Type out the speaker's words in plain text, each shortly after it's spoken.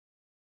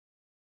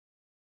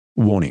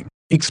Warning: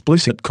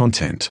 explicit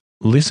content.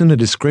 Listener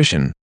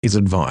discretion is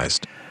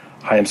advised.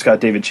 Hi, I'm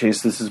Scott David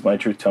Chase. This is My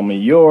Truth, Tell Me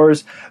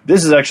Yours.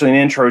 This is actually an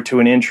intro to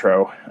an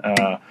intro.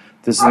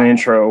 This is an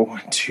intro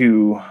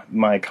to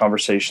my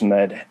conversation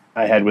that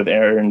I had with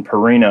Aaron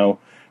Perino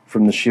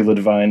from the Sheila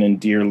Divine and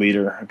Dear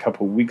Leader a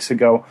couple of weeks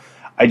ago.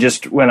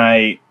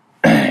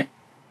 I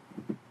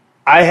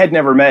had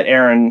never met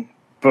Aaron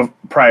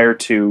prior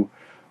to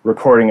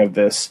recording of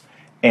this,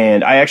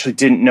 and I actually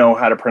didn't know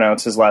how to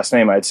pronounce his last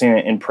name. I'd seen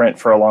it in print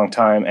for a long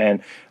time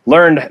and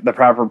learned the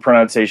proper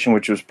pronunciation,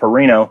 which was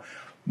Perino.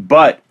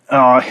 But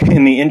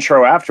in the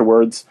intro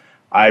afterwards,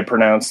 I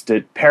pronounced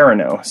it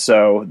Perino.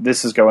 So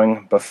this is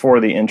going before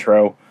the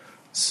intro.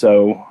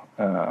 So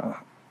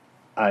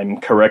I'm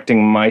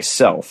correcting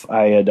myself.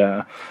 I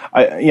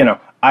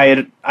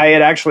had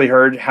actually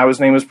heard how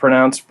his name was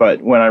pronounced,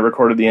 but when I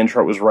recorded the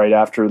intro, it was right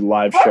after the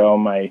live show.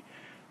 My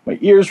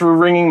ears were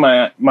ringing,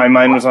 my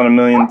mind was on a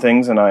million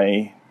things, and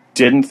I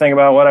didn't think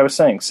about what I was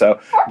saying.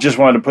 So just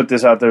wanted to put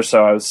this out there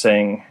so I was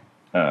saying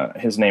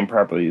his name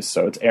properly.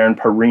 So it's Aaron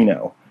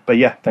Perino. But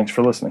yeah, thanks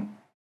for listening.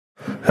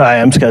 Hi,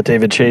 I'm Scott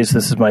David Chase.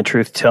 This is My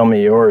Truth, Tell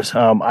Me Yours.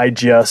 I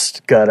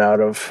just got out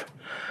of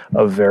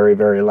a very,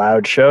 very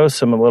loud show,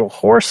 so I'm a little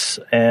hoarse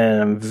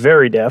and I'm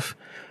very deaf.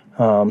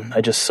 I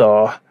just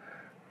saw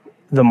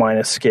the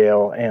Minus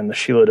Scale and the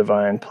Sheila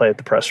Divine play at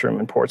the Press Room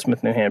in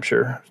Portsmouth, New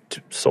Hampshire.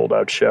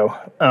 Sold-out show.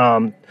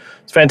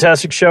 It's a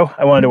fantastic show.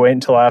 I wanted to wait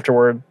until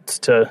afterwards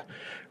to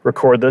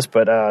record this,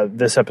 but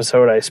this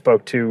episode I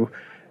spoke to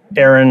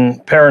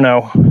Aaron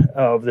Perino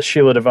of the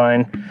Sheila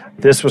Divine.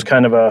 This was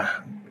kind of a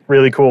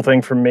really cool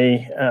thing for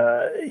me.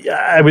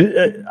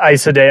 I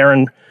said to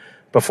Aaron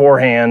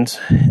beforehand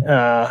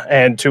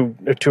and to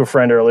a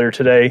friend earlier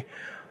today,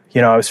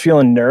 I was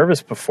feeling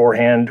nervous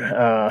beforehand,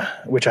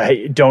 which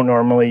I don't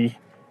normally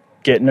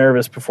get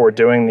nervous before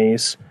doing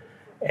these,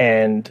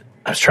 and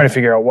I was trying to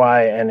figure out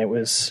why, and it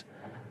was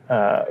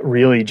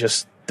really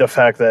just the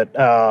fact that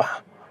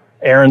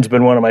Aaron's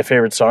been one of my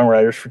favorite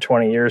songwriters for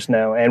 20 years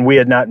now, and we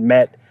had not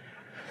met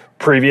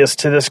previous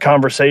to this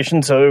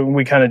conversation, so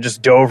we kind of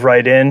just dove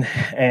right in,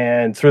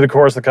 and through the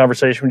course of the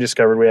conversation, we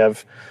discovered we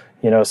have,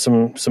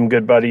 some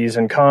good buddies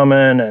in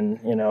common, and,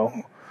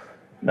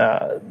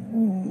 a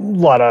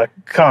lot of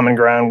common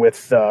ground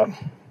with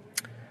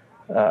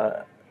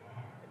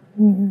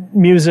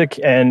music,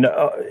 and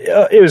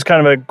it was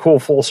kind of a cool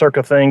full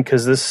circle thing,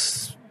 because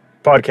this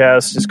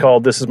podcast is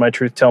called This Is My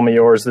Truth, Tell Me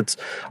Yours.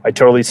 I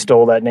totally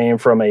stole that name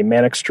from a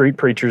Manic Street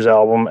Preachers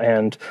album,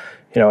 and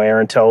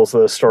Aaron tells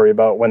the story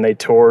about when they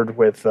toured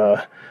with,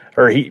 I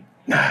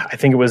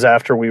think it was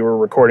after we were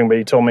recording, but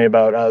he told me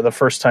about the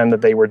first time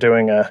that they were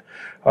doing a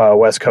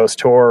West Coast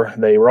tour.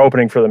 They were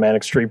opening for the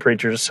Manic Street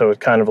Preachers, so it's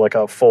kind of like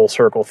a full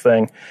circle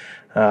thing.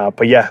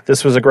 But yeah,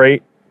 this was a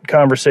great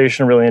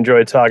conversation. Really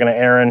enjoyed talking to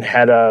Aaron.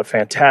 Had a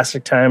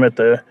fantastic time at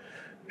the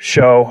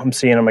show. I'm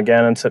seeing him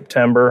again in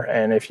September,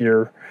 and if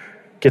you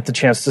get the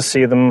chance to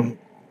see them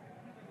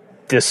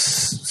this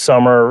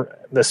summer,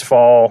 this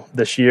fall,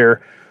 this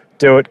year,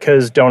 do it,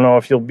 because don't know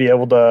if you'll be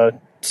able to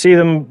see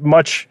them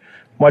much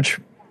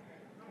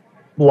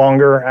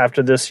longer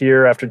after this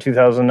year, after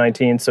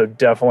 2019, so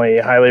definitely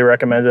highly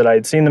recommend it. I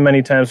had seen them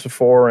many times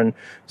before, and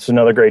it's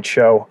another great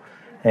show.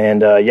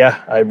 And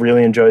I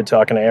really enjoyed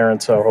talking to Aaron,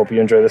 so I hope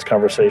you enjoy this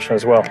conversation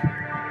as well.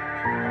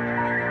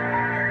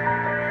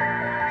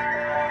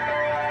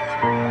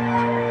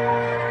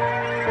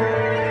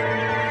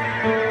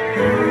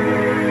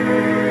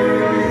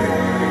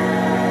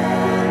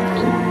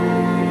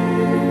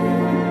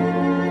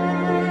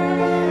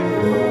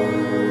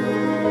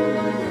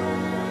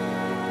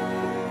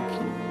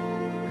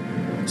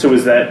 So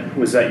was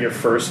that your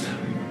first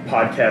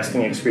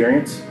podcasting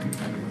experience?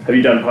 Have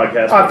you done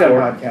podcasts before? I've done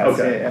podcasts,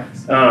 okay.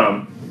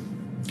 yeah.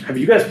 Have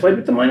you guys played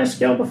with the Minus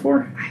Scale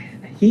before?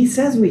 He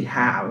says we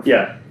have.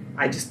 Yeah.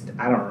 I don't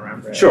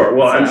remember. Sure,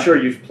 well, I'm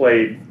sure you've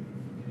played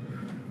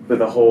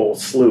with a whole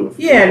slew of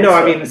people. Yeah, no,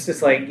 I mean, it's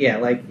just like,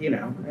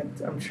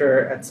 I'm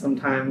sure at some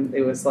time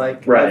it was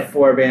like right. a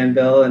 4-band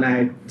bill, and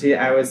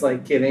I was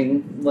like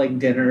getting like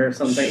dinner or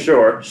something.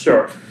 Sure.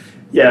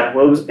 Yeah,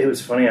 well, it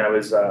was funny. I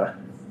was, I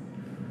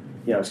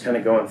was kind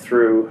of going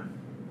through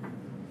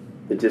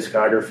the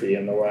discography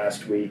in the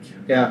last week.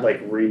 Yeah.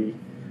 Like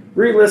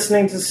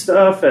re-listening to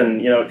stuff,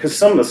 and, because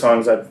some of the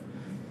songs I've,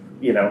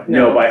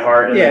 know by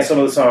heart, and then some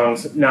of the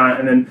songs not,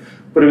 and then,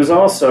 but it was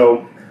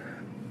also,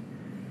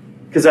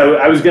 because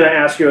I was going to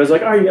ask you, I was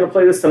like, oh, are you going to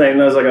play this tonight?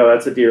 And I was like, oh,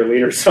 that's a Dear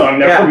Leader song.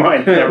 Never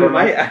mind.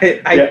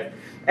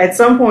 At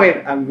some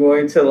point, I'm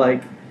going to,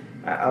 like,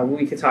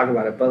 we could talk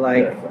about it, but,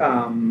 like,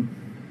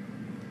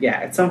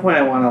 at some point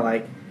I want to,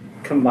 like,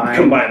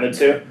 combine the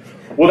two.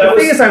 Well, the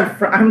thing is,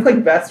 I'm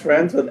like best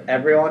friends with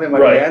everyone in my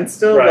band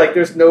still. Right. Like,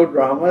 there's no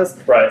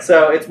dramas. Right.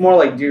 So it's more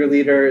like Dear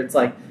Leader. It's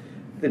like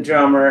the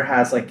drummer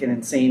has like an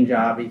insane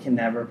job he can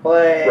never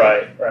play.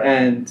 Right.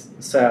 And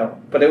so,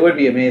 but it would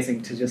be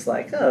amazing to just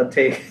like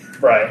take.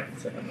 Right.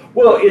 So.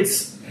 Well,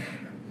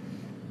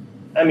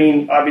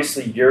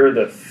 obviously you're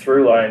the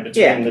through line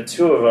between the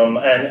two of them,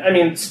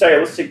 and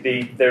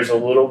stylistically, there's a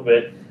little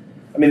bit.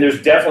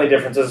 There's definitely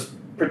differences.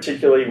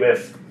 particularly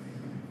with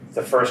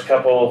the first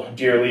couple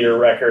Dear Leader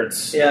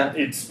records. Yeah.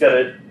 It's got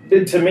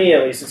to me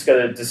at least, it's got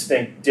a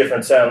distinct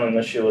different sound than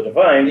the Sheila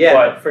Divine. Yeah,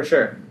 but for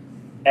sure.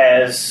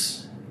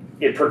 as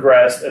it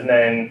progressed, and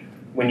then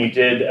when you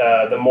did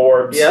the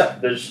Morbs,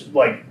 there's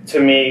like, to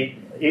me,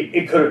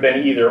 it could have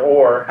been either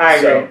or. I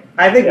agree. So,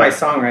 I think my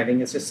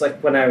songwriting is just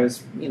like when I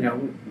was,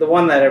 the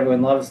one that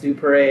everyone loves, New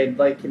Parade,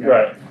 like,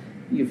 right.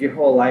 you have your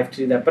whole life to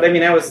do that. But I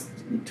mean, I was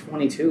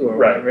 22 or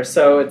whatever,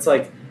 so it's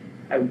like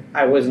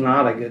I was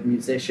not a good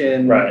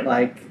musician. Right.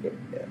 Like,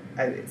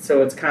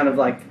 so it's kind of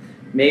like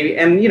maybe,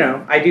 and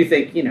I do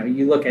think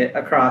you look at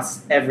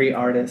across every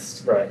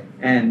artist, right,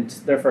 and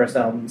their first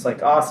album's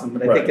like awesome,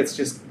 but I think it's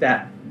just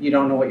that you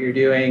don't know what you're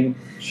doing.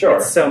 Sure.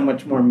 It's so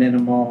much more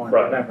minimal and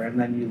Right. whatever, and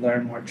then you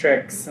learn more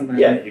tricks, and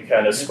then you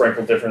kind of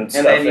sprinkle different and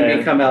stuff then you in.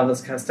 become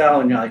Elvis Costello,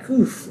 and you're like,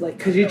 oof, like,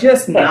 could you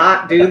just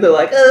not do the,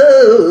 like,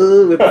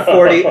 with the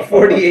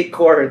 48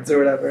 chords or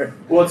whatever?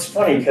 Well, it's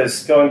funny,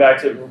 because going back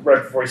to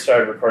right before we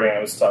started recording, I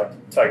was talking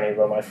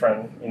about my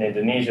friend in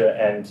Indonesia,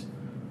 and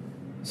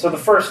so the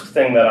first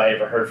thing that I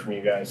ever heard from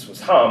you guys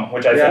was Hum,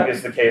 which I think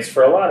is the case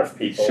for a lot of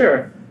people.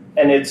 Sure.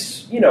 And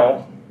it's,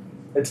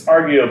 it's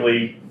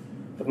arguably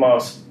the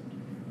most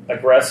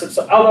aggressive,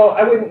 although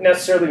I wouldn't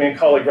necessarily even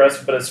call it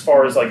aggressive, but as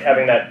far as, like,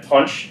 having that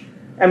punch.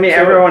 I mean,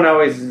 everyone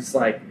always is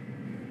like,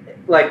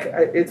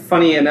 it's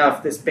funny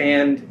enough, this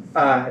band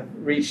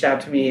reached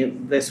out to me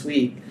this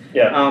week.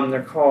 Yeah.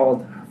 They're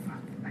called,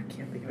 I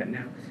can't think of it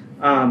now.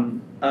 Oh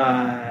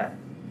my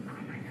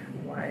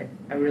God, why?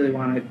 I really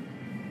want to.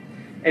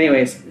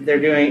 Anyways,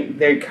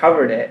 they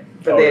covered it,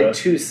 but they had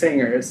two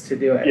singers to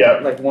do it. Yeah.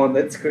 Like one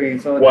that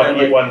screams, and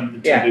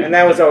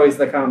that was always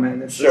the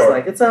comment. It's just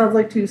like, it sounds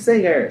like two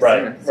singers.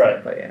 Right,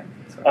 right. But yeah.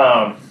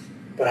 So.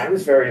 But I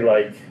was very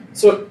like,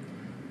 so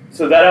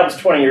that album's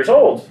 20 years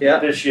old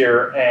this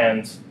year,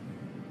 and,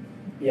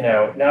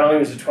 not only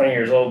was it 20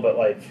 years old, but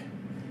like,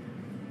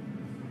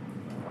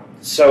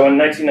 so in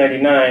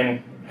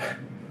 1999,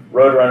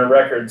 Roadrunner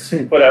Records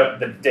put out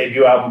the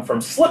debut album from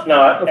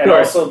Slipknot, and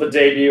also the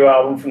debut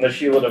album from the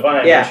Sheila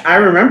Divine. Yeah, I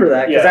remember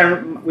that,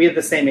 because we had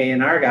the same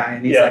A&R guy,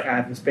 and he's like, I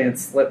have this band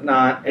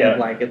Slipknot, and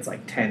like, it's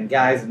like 10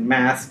 guys in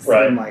masks, and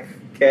I'm like,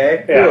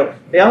 okay, cool.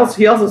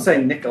 He also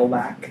sang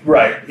Nickelback.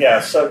 Right,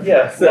 yeah, so,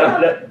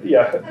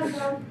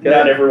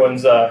 not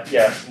everyone's, not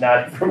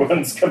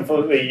everyone's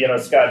completely,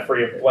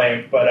 scot-free of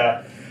blame,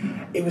 but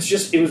it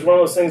was one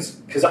of those things,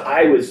 because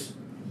I was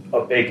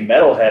a big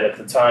metalhead at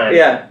the time.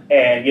 Yeah.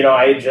 And,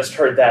 I had just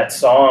heard that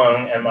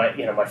song, and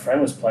my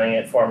friend was playing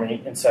it for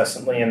me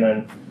incessantly, and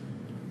then,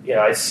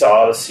 I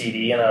saw the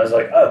CD, and I was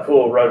like, oh,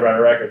 cool, Roadrunner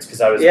Records,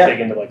 because I was big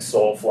into, like,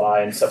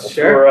 Soulfly and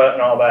Sepultura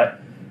and all that,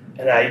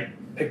 and I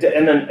picked it,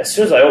 and then as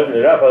soon as I opened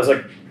it up, I was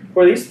like, who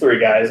are these three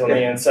guys on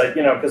the inside?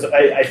 Because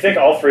I think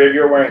all three of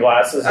you are wearing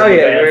glasses in the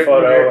band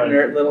photo.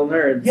 Little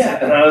nerds.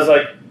 Yeah, and I was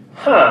like,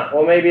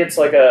 well, maybe it's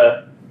like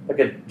a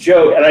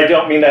joke, and I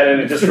don't mean that in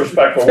a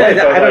disrespectful way.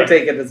 I don't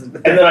take it as. And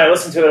then I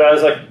listened to it, and I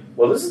was like,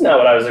 "Well, this is not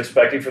what I was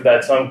expecting for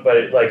that song." But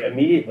it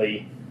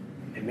immediately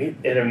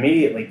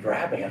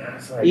grabbed me, and I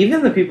was like,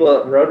 even the people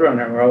at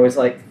Roadrunner were always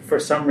like, for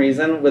some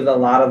reason, with a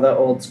lot of the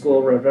old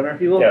school Roadrunner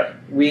people,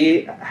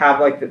 we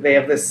have they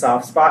have this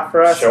soft spot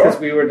for us because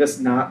we were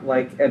just not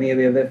like any of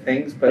the other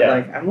things. But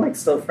I'm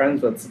still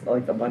friends with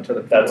like a bunch of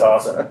the people. That's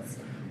awesome.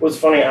 Well,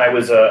 it's funny. I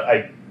was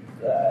I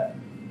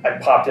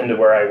popped into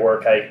where I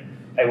work.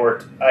 I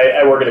work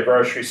at a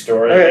grocery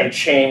store, a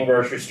chain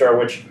grocery store,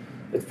 which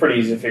it's pretty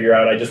easy to figure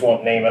out. I just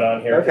won't name it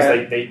on here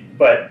because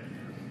but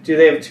do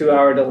they have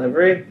 2-hour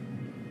delivery?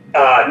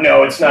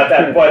 No, it's not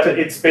that, but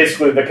it's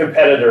basically the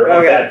competitor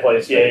of that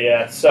place.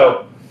 Yeah.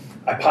 So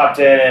I popped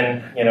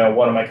in, and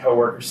one of my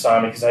coworkers saw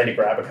me because I had to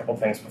grab a couple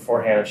things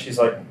beforehand, and she's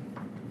like,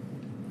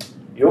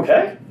 "You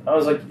okay?" I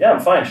was like, "Yeah, I'm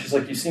fine." She's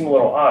like, "You seem a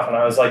little off," and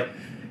I was like,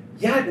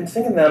 "Yeah, I've been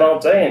thinking that all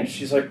day." And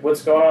she's like,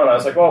 "What's going on?" I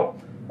was like, "Well,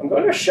 I'm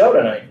going to a show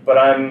tonight, but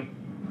I'm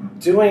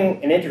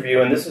doing an interview,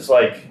 and this is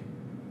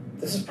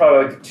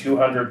probably like the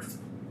 200th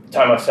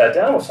time I've sat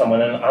down with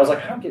someone," and I was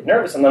like, I don't get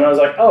nervous, and then I was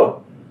like,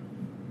 oh,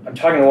 I'm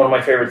talking to one of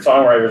my favorite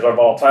songwriters of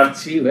all time,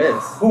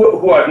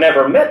 who I've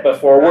never met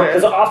before,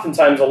 because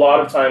oftentimes, a lot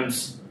of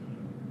times,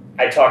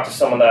 I talk to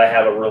someone that I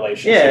have a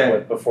relationship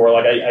with before,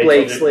 like I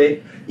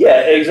Blakesley.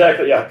 Yeah,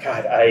 exactly. Oh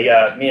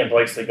God, me and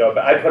Blakesley go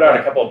back. I put out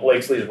a couple of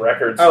Blakesley's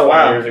records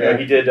 20 years ago.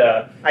 He did.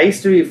 I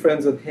used to be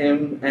friends with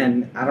him,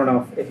 and I don't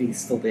know if he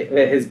still did.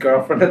 His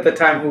girlfriend at the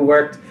time, who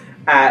worked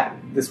at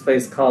this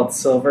place called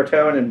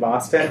Silvertone in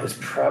Boston. It was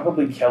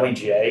probably Kelly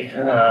J.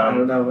 I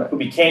don't know, who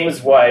became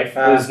his wife,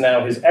 who is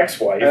now his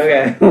ex-wife.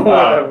 Okay,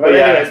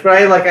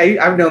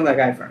 I've known that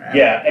guy forever.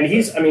 Yeah, and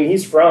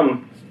he's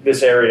from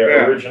this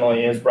area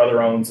originally. His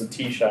brother owns a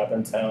tea shop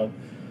in town.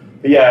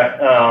 But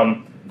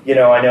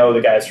I know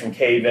the guys from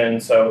Cave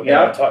In, so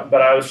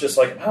but I was just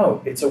like,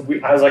 oh,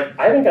 I was like,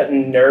 I haven't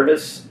gotten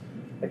nervous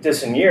like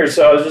this in years,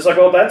 so I was just like,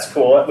 well, that's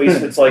cool. At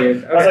least it's like,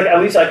 I was like, at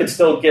least I could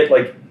still get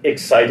like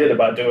excited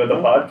about doing the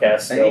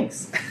podcast.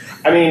 Thanks. So,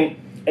 I mean,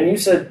 and you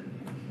said,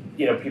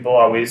 people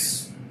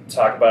always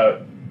talk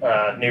about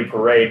New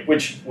Parade,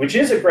 which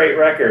is a great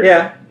record.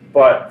 Yeah.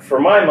 But for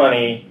my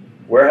money,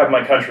 Where Have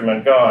My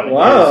Countrymen Gone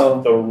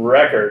is the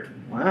record.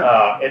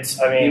 Wow.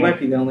 You might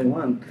be the only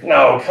one.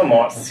 No, come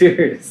on.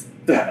 Serious.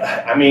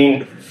 I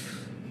mean,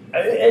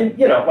 and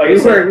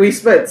we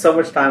spent so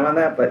much time on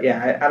that, but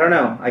yeah, I don't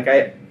know. Like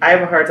I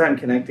have a hard time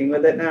connecting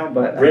with it now,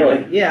 but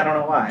really, I don't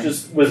know why.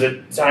 Just was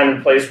it time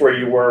and place where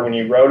you were when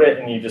you wrote it,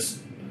 and you just.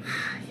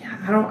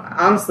 I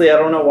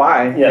don't know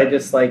why. Yeah. I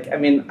just I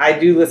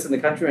do listen to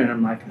country, and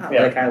I'm like,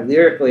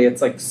 lyrically,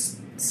 it's like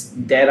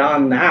dead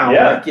on now.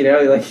 Yeah.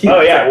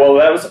 Oh yeah. Well,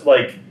 that was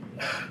like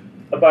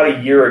about a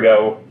year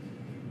ago.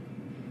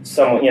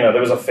 Someone,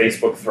 there was a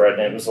Facebook thread,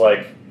 and it was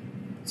like,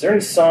 is there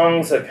any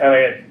songs that kind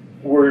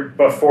of were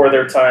before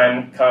their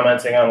time,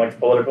 commenting on like the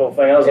political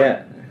thing? I was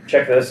like,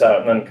 check this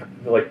out, and then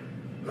they're like,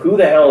 who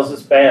the hell is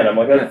this band? I'm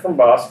like, they're from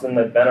Boston.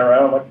 They've been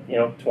around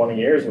 20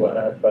 years and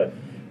whatnot. But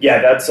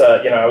yeah, that's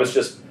I was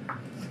just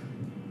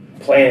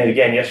playing it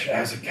again yesterday.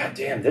 I was like, God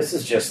damn, this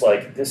is just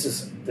like this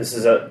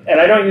is a, and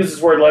I don't use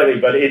this word lightly,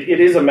 but it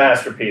is a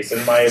masterpiece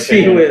in my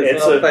opinion.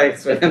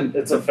 Thanks, man.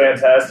 It's a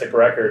fantastic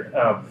record.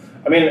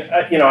 I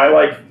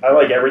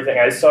like everything.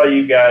 I saw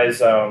you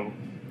guys.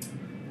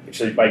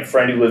 Actually, my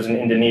friend who lives in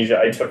Indonesia,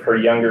 I took her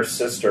younger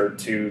sister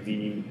to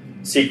the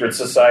Secret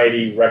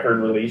Society record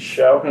release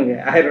show. Okay,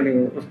 I don't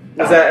even.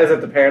 Was it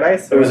the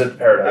Paradise? It was at the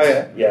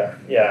Paradise. Oh,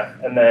 yeah.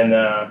 And then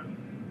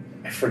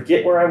I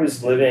forget where I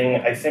was living.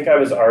 I think I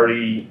was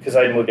already, because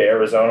I moved to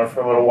Arizona for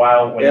a little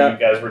while when you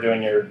guys were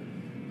doing your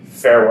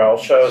farewell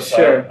show. So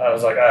sure. I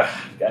was like, I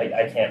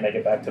can't make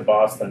it back to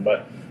Boston.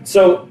 But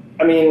so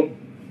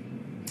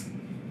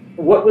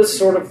what was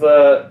sort of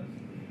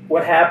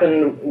what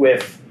happened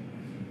with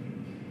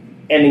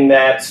ending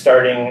that,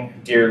 starting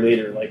Dear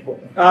Leader?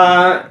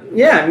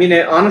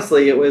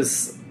 Honestly, it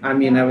was, I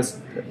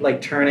was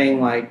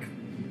turning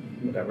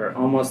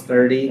almost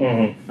 30.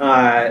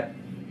 Mm-hmm.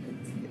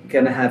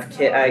 Gonna have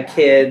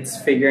kids,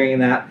 figuring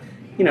that,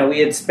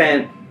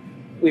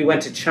 we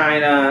went to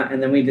China,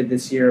 and then we did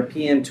this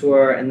European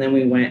tour, and then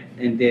we went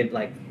and did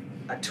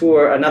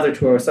another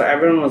tour. So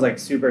everyone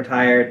was super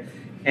tired,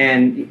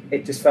 and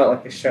it just felt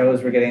like the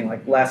shows were getting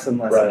less and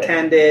less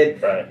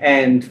attended,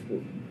 and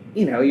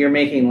you're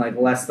making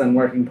less than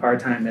working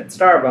part-time at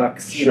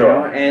Starbucks, you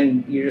know,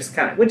 and you're just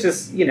kind of, which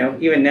is,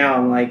 even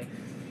now I'm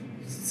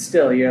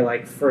still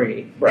you're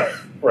free. Right.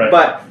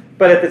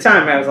 But at the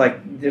time I was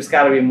there's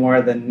got to be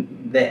more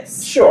than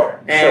this.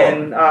 Sure.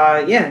 And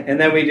and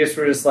then we just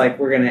were just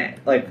we're gonna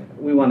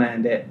we want to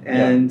end it,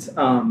 and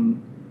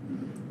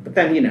but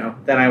then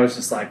then I was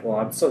just well,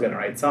 I'm still gonna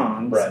write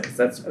songs. Right.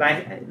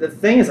 The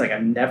thing is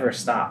I've never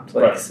stopped.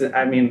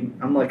 I'm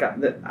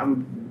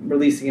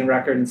releasing a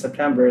record in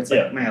September. It's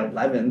my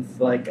 11th.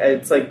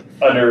 It's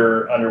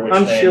under which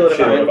name? Sheila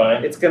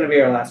Divine. It's gonna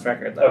be our last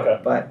record though. Okay.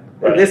 But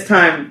this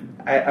time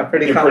I'm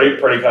pretty confident.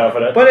 Pretty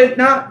confident. But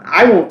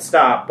I won't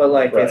stop.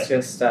 But it's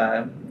just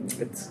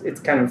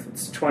it's kind of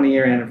its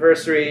 20-year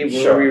anniversary.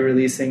 We're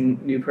re-releasing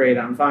New Parade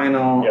on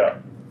vinyl. Yeah.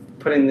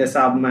 Putting this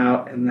album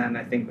out, and then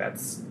I think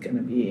that's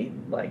gonna be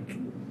a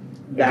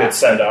good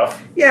send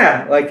off.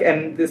 Yeah,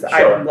 and this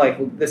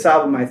this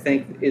album I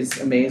think is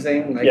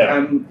amazing.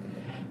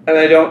 And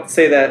I don't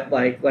say that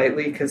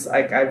lightly, because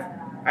I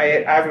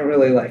haven't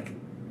really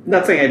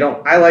not saying I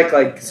don't. I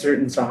like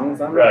certain songs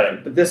on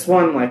it, but this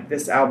one,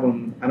 this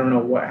album, I don't know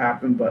what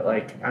happened, but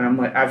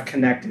I've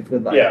connected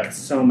with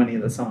so many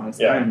of the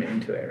songs. Yeah. I'm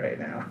into it right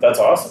now. That's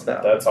awesome.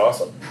 So. That's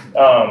awesome.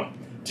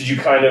 Did you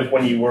kind of,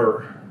 when you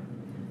were,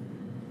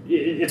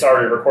 it's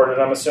already recorded,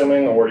 I'm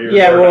assuming, or you?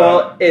 Yeah,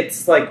 well,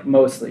 it's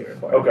mostly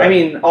recorded.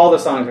 Okay. All the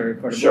songs are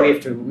recorded. Sure.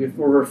 But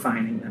we're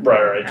refining them.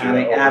 Right.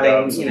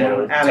 Adding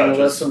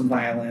some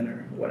violin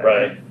or whatever.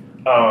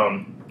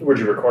 Right. Where'd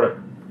you record it?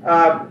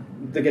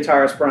 The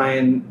guitarist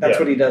Brian, that's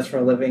what he does for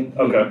a living.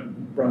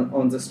 He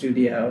owns a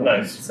studio.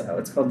 Nice. So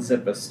it's called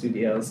Zippa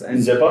Studios.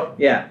 And Zippa?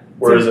 Yeah.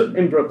 Where is it?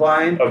 In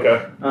Brookline.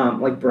 Okay.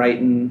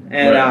 Brighton.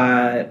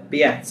 And but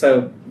yeah,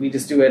 so we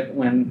just do it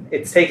when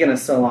it's taken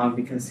us so long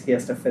because he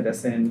has to fit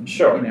us in.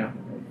 Sure.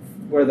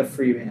 We're the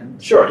free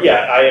band. Sure.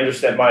 Yeah, I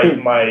understand.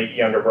 My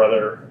younger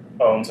brother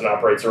owns and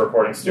operates a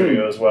recording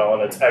studio as well,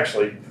 and it's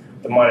actually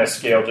the Minus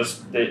Scale.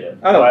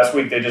 Last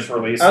week they just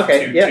released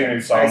two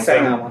new songs. I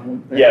sang on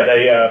one. Yeah,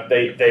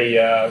 they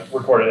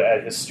recorded it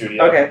at his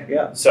studio. Okay,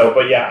 yeah. So,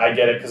 but yeah, I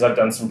get it because I've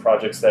done some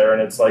projects there,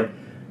 and it's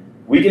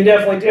we can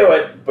definitely do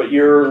it, but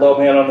you're low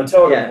man on the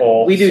totem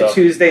pole. We do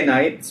Tuesday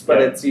nights,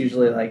 but it's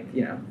usually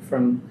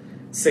from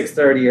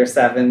 6:30 or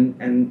 7,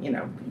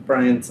 and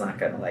Brian's not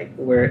gonna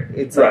where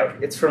it's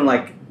it's from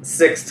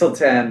 6 till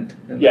 10.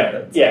 And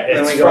yeah.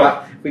 Then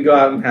we go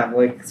out and have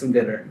some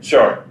dinner.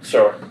 Sure.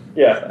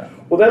 Yeah. So.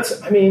 Well,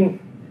 that's,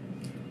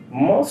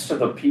 most of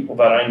the people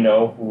that I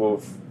know who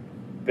have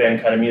been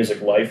kind of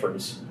music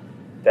lifers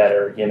that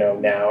are,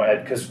 now,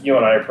 because you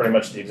and I are pretty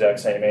much the exact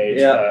same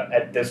age,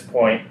 at this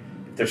point,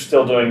 they're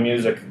still doing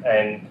music,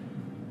 and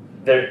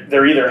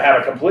they're either have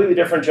a completely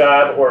different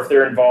job, or if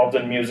they're involved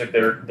in music,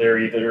 they're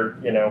either,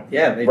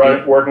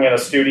 working in a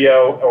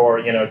studio,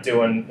 or,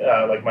 doing,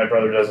 my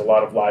brother does a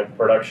lot of live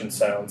production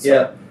sounds.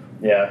 So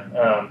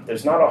Yeah.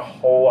 There's not a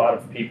whole lot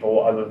of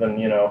people other than,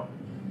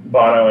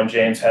 Bono and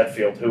James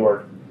Hetfield who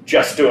are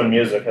just doing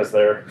music as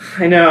their...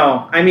 I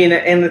know. I mean,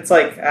 and it's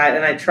like,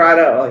 and I try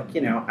to,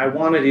 I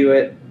want to do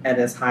it at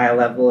as high a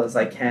level as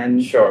I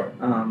can. Sure.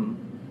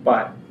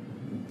 But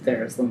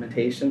there's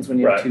limitations when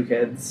you have two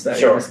kids. So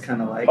sure. You're just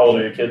kind of like... How old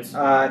are your kids?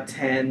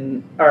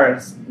 10,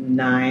 or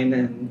 9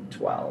 and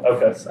 12.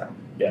 Okay. So.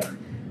 Yeah.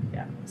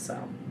 Yeah,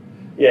 so...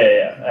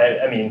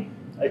 Yeah. I mean...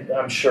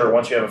 I'm sure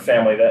once you have a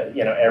family that,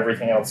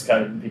 everything else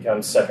kind of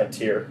becomes second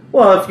tier.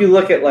 Well, if you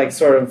look at,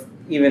 sort of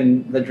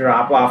even the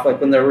drop-off,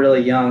 when they're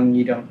really young,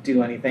 you don't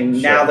do anything.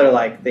 Sure. Now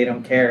they're, they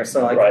don't care.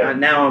 So, right.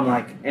 Now I'm,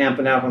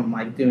 amping up. I'm,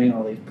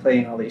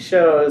 playing all these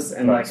shows.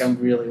 And, nice. I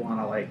really want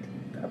to,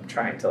 I'm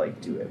trying to,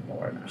 do it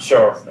more now.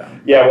 Sure. So.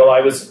 Yeah, well, I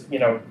was,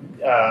 I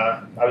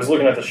was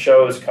looking at the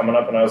shows coming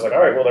up, and I was like, all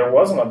right, well, there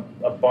wasn't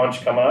a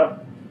bunch coming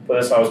up for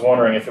this, and I was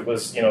wondering if it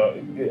was,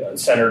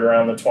 centered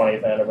around the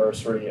 20th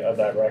anniversary of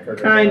that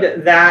record. Kind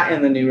of that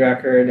and the new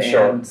record,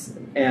 sure.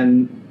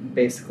 and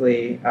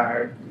basically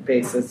our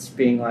bassist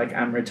being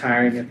I'm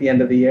retiring at the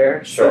end of the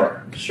year.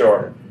 Sure.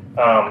 Because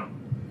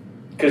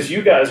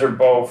you guys are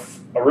both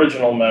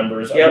original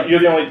members. Yep. You're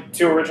the only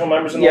two original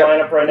members in the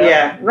lineup right now?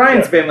 Yeah,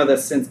 Ryan's been with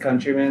us since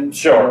Countryman.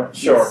 Sure.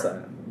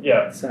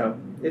 Yeah. So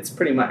it's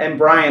pretty much... And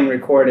Brian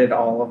recorded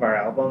all of our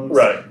albums.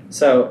 Right.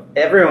 So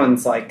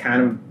everyone's,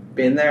 kind of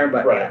been there,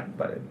 but right. yeah,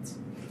 but it's...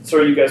 So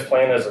are you guys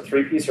playing as a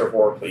 3-piece or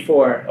 4-piece?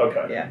 4.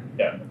 Okay.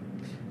 Yeah.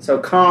 So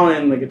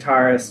Colin, the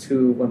guitarist,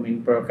 who, when we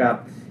broke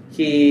up,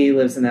 he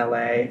lives in LA.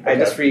 Okay. I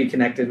just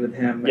reconnected with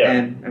him,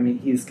 and, I mean,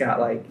 he's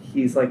got,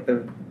 he's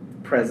the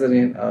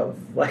president of,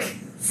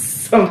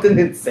 something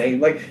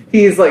insane.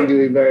 He's,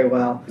 doing very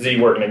well. Is he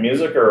working in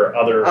music or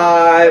other...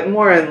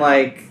 More in,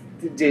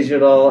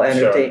 digital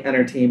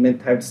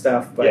entertainment type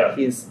stuff, but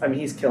he's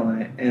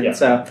killing it. And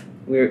so...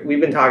 We've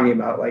been talking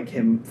about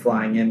him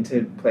flying in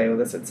to play with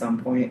us at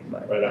some point.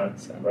 But, right on.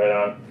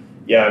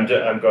 Yeah,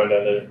 I'm going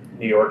down to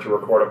New York to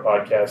record a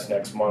podcast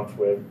next month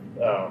with.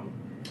 Do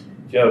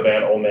you know the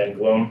band Old Man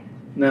Gloom?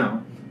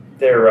 No.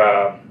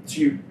 They're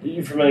so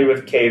you familiar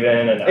with Cave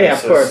In and Isis? Yeah,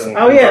 of course. And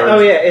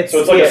yeah. So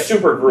it's a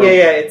super group.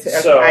 Yeah.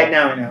 I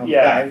know.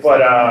 Yeah,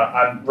 but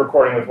I'm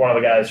recording with one of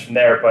the guys from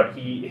there. But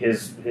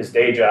his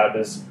day job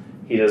is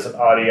he does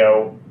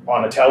audio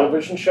on a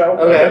television show.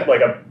 Okay.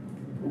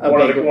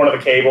 One of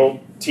the cable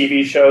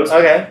TV shows.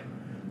 Okay.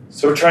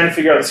 So we're trying to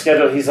figure out the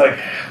schedule. He's like,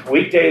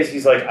 weekdays,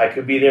 he's like, I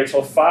could be there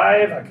till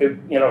 5. I could,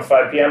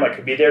 5 p.m. I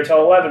could be there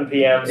till 11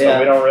 p.m. So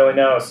we don't really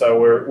know. So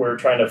we're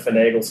trying to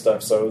finagle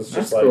stuff. So it's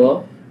just That's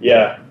cool.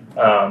 Yeah.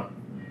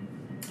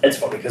 It's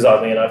funny because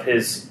oddly enough,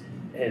 his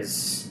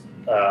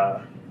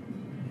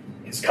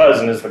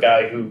cousin is the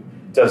guy who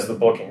does the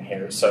booking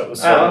here. So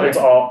it's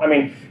all. I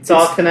mean, it's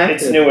all connected.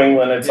 It's New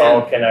England. It's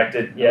all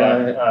connected. Yeah.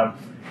 Right.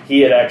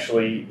 He had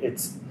actually.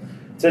 It's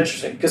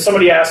interesting because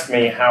somebody asked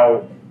me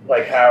how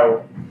I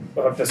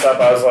hooked this up.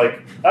 I was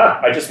like,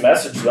 I just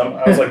messaged them.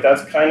 I was like,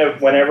 that's kind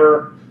of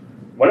whenever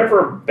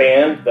a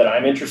band that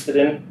I'm interested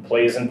in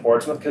plays in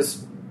Portsmouth,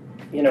 because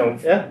when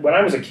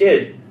I was a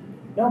kid,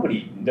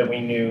 nobody that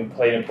we knew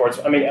played in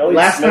Portsmouth. I mean,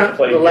 Elliott Smith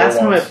played here once. The last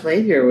time I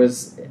played here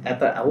was at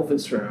the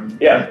Elvis Room.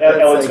 Yeah,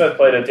 Elliott Smith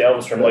played at the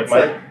Elvis Room.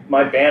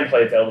 My band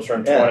played at the Elvis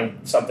Room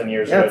 20-something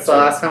years ago. Yeah, that's the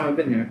last time I've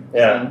been here.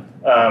 Yeah.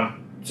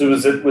 So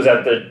was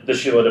that the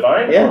Sheila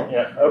Divine? Yeah.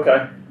 Yeah.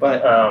 Okay.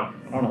 But I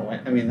don't know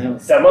when. I mean,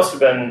 that must have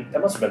been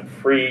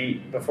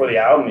before the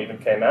album even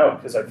came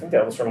out, because I think the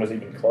Elvis Room was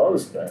even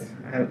closed then.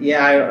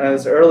 It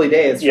was early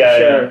days for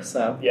sure. Yeah.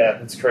 So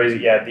it's crazy.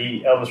 Yeah,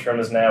 the Elvis Room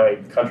is now a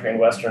country and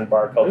western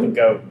bar called The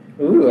Goat.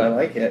 Ooh, I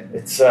like it.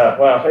 It's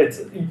it's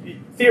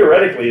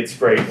theoretically it's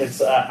great.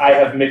 It's I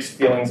have mixed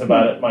feelings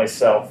about it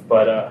myself,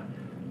 but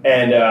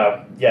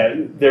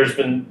there's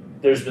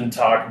been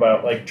talk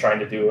about trying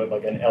to do it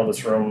an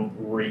Elvis Room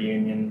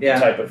reunion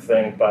type of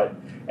thing,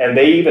 and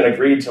they even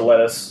agreed to let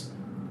us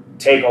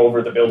take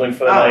over the building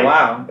for the night.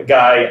 Wow. A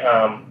guy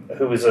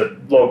who was a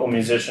local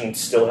musician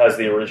still has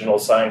the original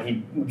sign.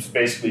 He was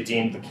basically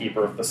deemed the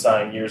keeper of the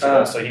sign years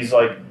ago, so he's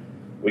like,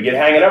 we could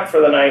hang it up for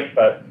the night,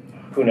 but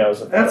who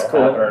knows if that'll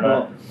happen or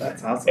not. Well,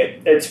 that's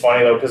awesome. It's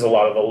funny though, because a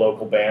lot of the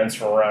local bands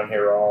from around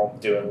here are all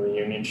doing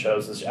reunion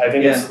shows. I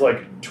think it's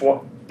the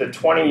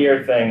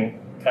 20-year thing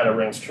kind of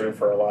rings true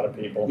for a lot of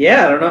people.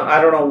 Yeah,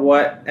 I don't know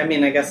what. I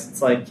mean, I guess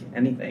it's like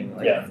anything,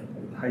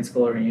 high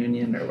school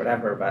reunion or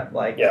whatever. But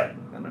I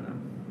don't know.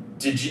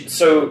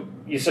 So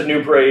you said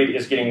New Parade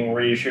is getting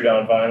reissued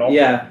on vinyl?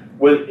 Yeah.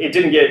 Well, it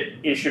didn't get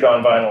issued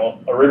on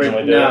vinyl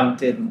originally, did it? No, it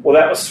didn't. Well,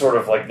 that was sort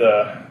of like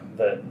that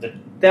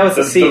was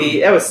the CD.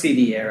 That was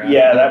CD era.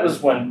 Yeah, that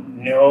was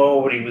when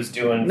nobody was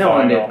doing. No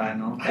one did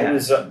vinyl. I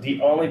was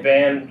the only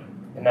band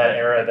in that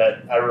era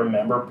that I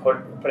remember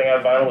putting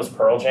out vinyl was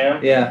Pearl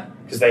Jam. Yeah.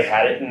 Because they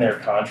had it in their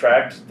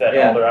contract that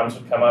all their albums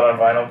would come out on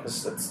vinyl,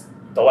 because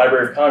the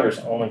Library of Congress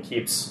only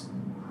keeps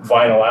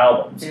vinyl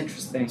albums.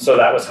 Interesting. So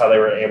that was how they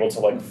were able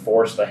to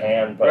force the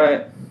hand. But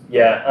right.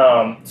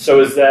 Yeah.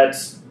 So is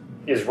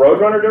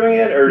Roadrunner doing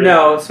it, or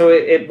no? So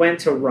it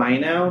went to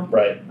Rhino.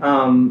 Right.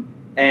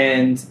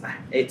 and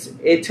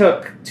it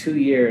took 2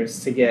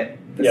 years to get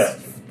this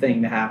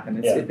thing to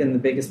happen. It's been the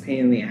biggest pain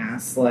in the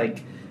ass.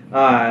 Like,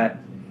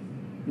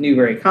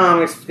 Newbury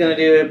Comics was going to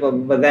do it,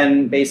 but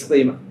then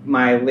basically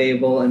my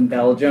label in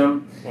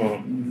Belgium,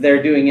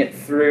 they're doing it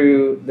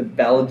through the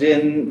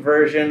Belgian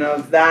version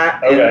of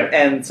that,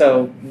 and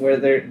so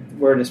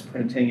we're just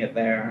printing it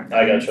there.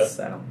 I gotcha.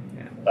 So,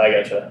 I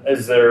gotcha.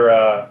 Is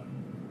there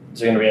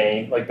going to be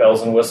any like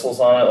bells and whistles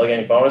on it, like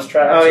any bonus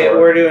tracks? Oh yeah,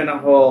 we're doing a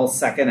whole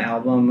second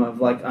album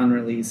of like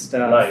unreleased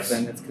stuff, nice.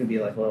 And it's going to be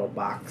like a little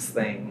box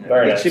thing.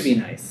 Very nice. It should be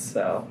nice.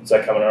 So is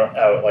that coming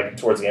out like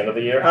towards the end of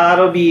the year?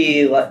 It'll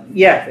be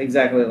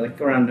exactly like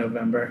around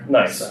November.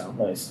 Nice, so.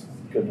 Nice,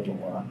 good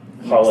little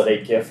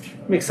holiday gift.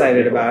 I'm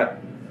excited about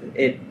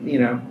it.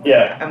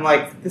 Yeah. I'm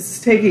like, this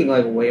is taking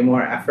like way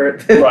more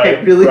effort than I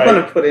really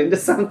want to put into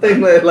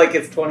something that like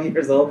it's 20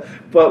 years old,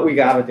 but we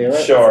got to do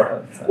it.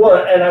 Sure. So.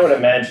 Well, and I would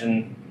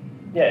imagine.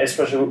 Yeah,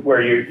 especially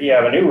where you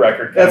have a new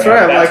record. That's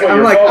right.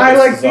 I'm like I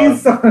like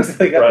these songs,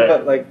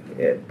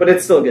 but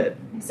it's still good.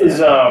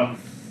 So.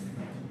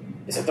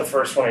 Is it the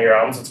first one of your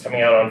albums that's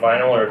coming out on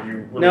vinyl, or have you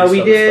released No,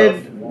 we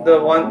did stuff?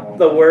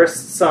 the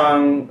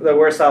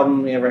worst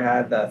album we ever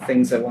had, the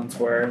Things That Once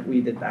Were. We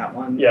did that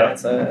one. Yeah,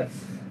 it's a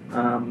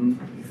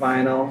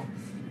vinyl.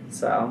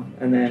 So,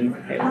 and then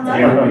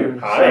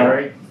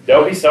sorry.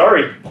 Don't be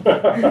sorry.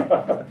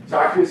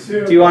 Talk to you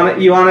soon. Do you want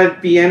to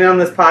be in on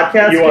this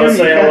podcast? You want to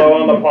say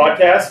hello on the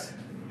podcast?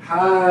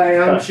 Hi,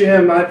 I'm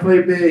Jim. I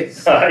play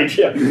bass. Hi,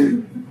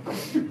 Jim.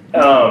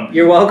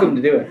 You're welcome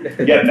to do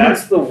it. Yeah,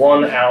 that's the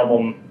one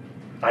album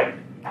I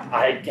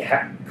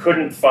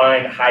couldn't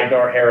find hide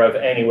nor hair of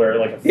anywhere.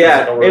 Like a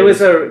physical release. It was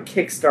a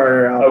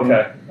Kickstarter album.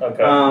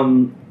 Okay.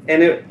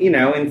 And it,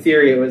 in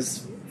theory, it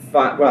was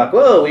fun. We're like,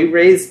 whoa, we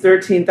raised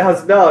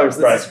 $13,000.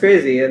 This is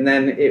crazy. And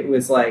then it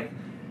was like,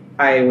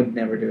 I would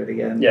never do it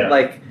again. Yeah.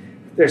 Like,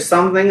 there's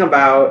something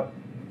about,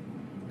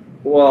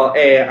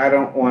 I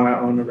don't want to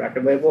own a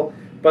record label,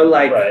 but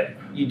like,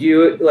 you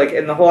do it, like,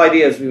 and the whole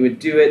idea is we would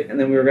do it, and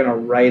then we were going to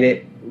write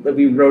it.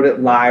 We wrote it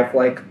live,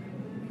 like,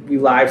 we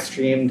live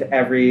streamed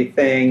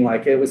everything.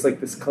 Like, it was like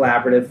this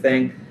collaborative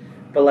thing.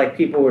 But like,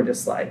 people were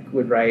just like,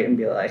 would write and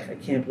be like, I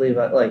can't believe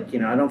it. Like,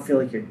 I don't feel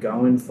like you're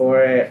going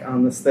for it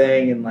on this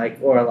thing. And like,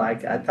 or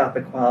like, I thought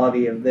the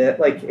quality of it,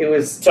 like, it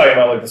was. Talking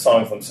about like the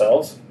songs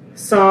themselves?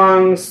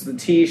 Songs, the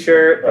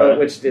T-shirt,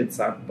 which did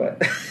suck,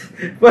 but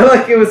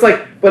like it was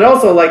like, but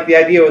also like the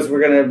idea was we're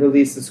gonna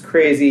release this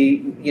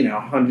crazy,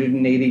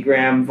 180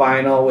 gram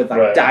vinyl with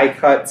like die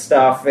cut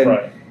stuff, and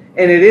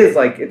it is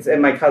like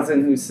and my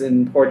cousin who's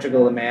in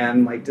Portugal, the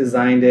man like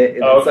designed it.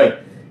 It's like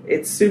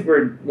it's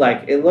super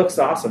like it looks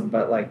awesome,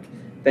 but like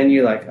then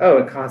you're like, oh,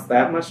 it costs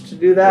that much to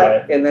do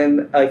that, and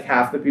then like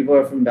half the people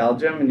are from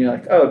Belgium, and you're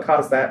like, oh, it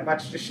costs that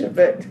much to ship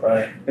it,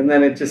 and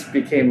then it just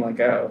became like,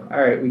 oh,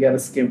 all right, we got to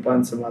skimp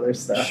on some other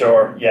stuff.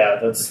 Sure, yeah,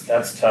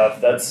 that's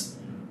tough. It's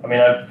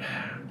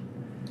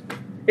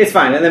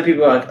fine, and then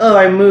people are like, oh,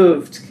 I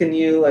moved. Can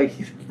you like?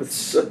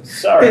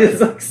 Sorry, it's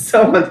like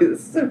someone.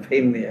 This is a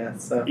pain in the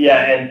ass. So.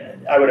 Yeah,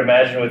 and I would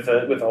imagine with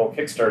the whole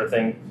Kickstarter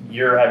thing,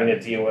 you're having to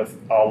deal with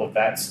all of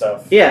that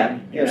stuff.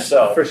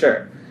 Yourself for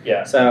sure.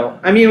 Yeah. So,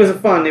 I mean, it was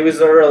it was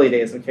the early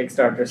days of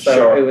Kickstarter,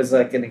 so it was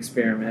like an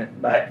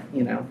experiment, but,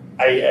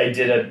 I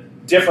did a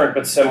different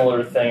but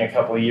similar thing a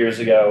couple of years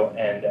ago,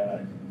 and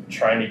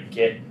trying to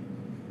get,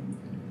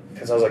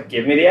 because I was like,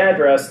 give me the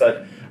address,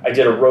 that I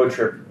did a road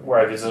trip where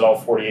I visited all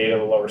 48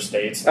 of the lower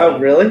states. Oh,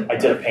 really? I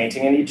did a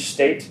painting in each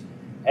state,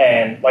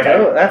 and like,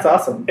 that's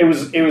awesome. It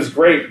was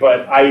great,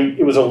 but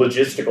it was a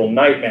logistical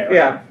nightmare.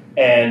 Yeah.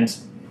 And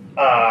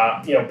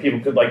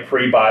people could like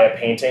pre-buy a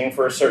painting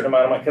for a certain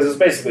amount of money because it's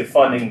basically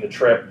funding the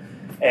trip.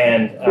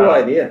 And cool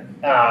idea.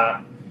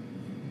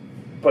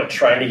 But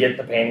trying to get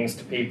the paintings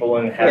to people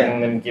and having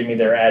them give me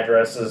their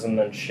addresses and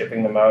then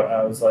shipping them out,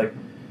 I was like,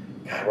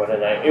 God, what a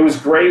night! It was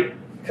great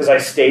because I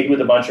stayed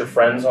with a bunch of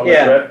friends on the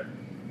trip,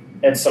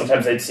 and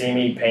sometimes they'd see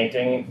me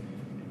painting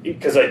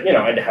because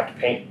I'd have to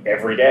paint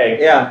every day.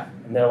 Yeah,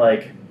 and they're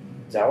like,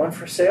 is that one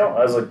for sale?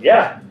 I was like,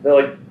 yeah. They're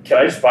like, can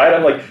I just buy it?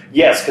 I'm like,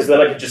 yes, because then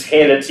I could just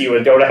hand it to you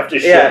and don't have to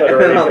ship it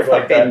or anything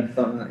like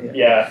that.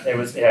 Yeah, it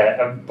was,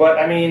 but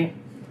I mean,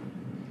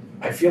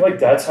 I feel like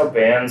that's how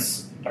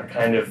bands are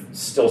kind of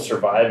still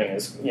surviving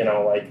is,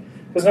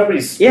 because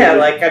nobody's... Yeah,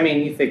 really, I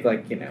mean, you think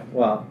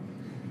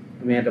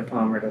Amanda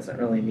Palmer doesn't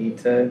really need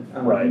to...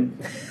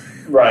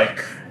 Right.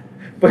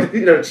 But,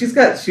 she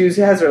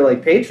has her,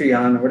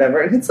 Patreon or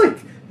whatever, and it's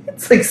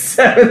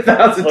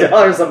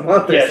 $7,000 a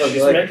month or something.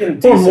 She's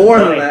making or more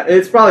than that.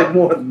 It's probably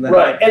more than that.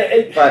 Right, and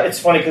it's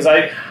funny because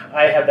I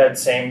had that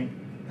same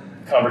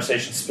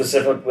conversation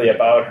specifically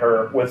about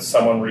her with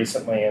someone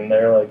recently, and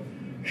they're like,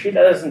 she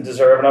doesn't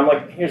deserve it. And I'm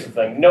like, here's the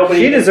thing,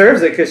 she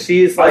deserves it because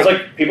she's I was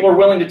like, people are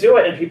willing to do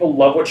it, and people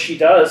love what she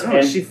does,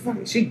 and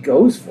she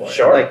goes for it.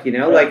 Sure,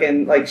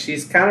 and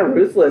she's kind of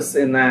ruthless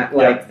in that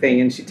thing,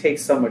 and she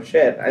takes so much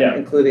shit,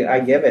 including I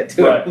give it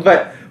to her.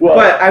 But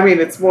I mean,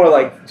 it's more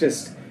like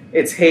just.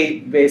 it's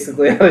hate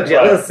basically out of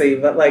jealousy,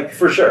 but like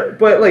for sure.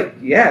 But like,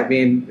 yeah, I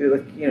mean,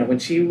 like, you know, when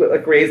she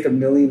like raised $1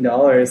 million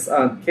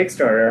on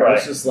Kickstarter, I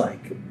was just like,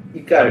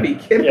 you gotta be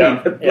kidding me!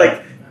 But,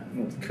 like,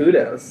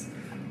 kudos.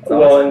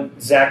 Well,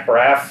 and Zach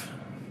Braff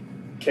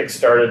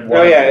kickstarted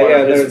one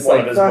of his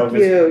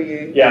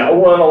movies.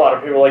 Well, and a lot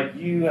of people are like,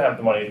 you have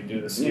the money to do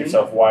this to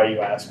yourself. Why are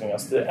you asking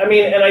us to? I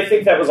mean, and I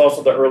think that was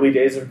also the early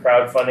days of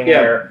crowdfunding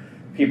where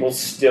people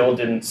still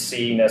didn't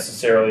see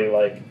necessarily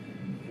like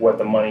what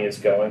the money is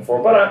going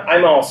for. But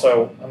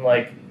I'm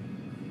like,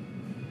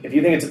 if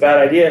you think it's a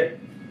bad idea,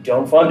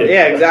 don't fund it.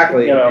 Yeah,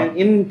 exactly. You know? And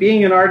in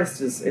being an artist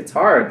it's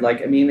hard.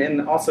 Like, I mean,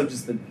 and also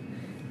just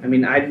I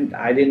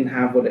didn't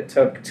have what it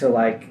took to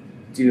like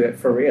do it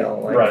for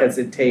real. Like, because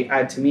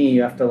to me,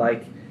 you have to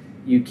like,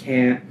 you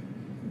can't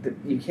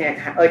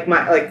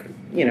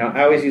you know,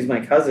 I always use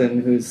my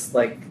cousin who's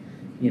like,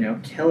 you know,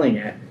 killing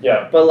it.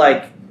 Yeah. But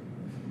like,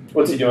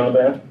 what's he doing in the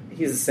band?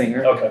 He's a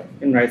singer. Okay.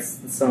 And writes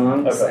the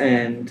songs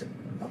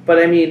but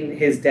I mean,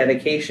 his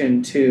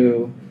dedication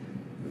to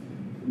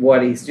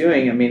what he's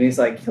doing, I mean, he's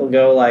like, he'll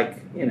go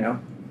like, you know,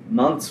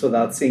 months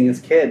without seeing his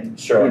kid.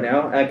 Sure. You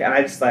know? Like,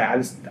 I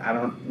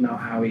don't know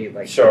how he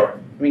like. Sure.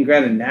 I mean,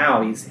 granted,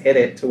 now he's hit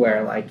it to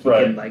where like he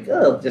can like,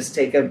 just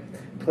take a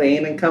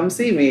plane and come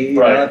see me. You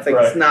know, it's like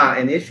it's not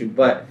an issue,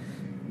 but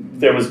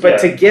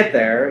to get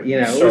there, you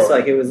know,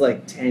 it was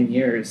like 10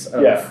 years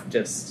of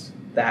just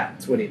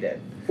that's what he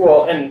did.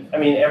 Well, and I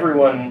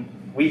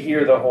mean, we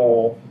hear the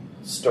whole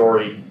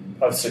story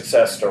of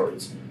success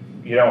stories.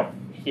 You don't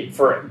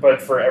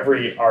but for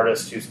every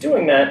artist who's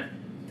doing that,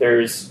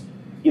 there's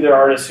either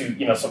artists who,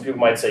 you know, some people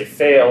might say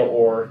fail,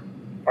 or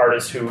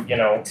artists who, you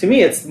know. To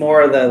me, it's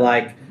more the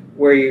like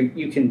where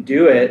you can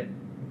do it,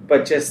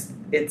 but just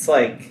it's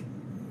like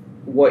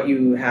what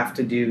you have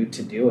to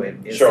do it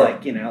is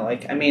like, you know,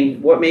 like, I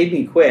mean, what made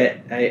me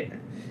quit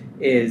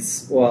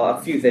is, well,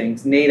 a few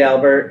things. Nate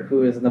Albert,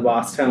 who is in the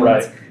Boss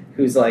Tones,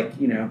 who's like,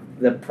 you know,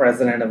 the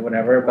president of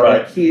whatever,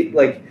 but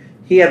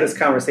he had this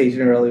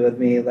conversation early with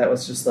me that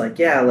was just like,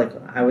 yeah, like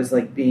I was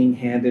like being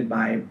handed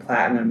my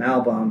platinum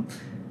album,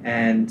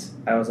 and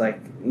I was like,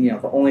 you know,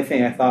 the only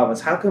thing I thought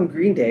was, how come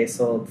Green Day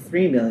sold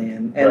 3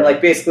 million? And like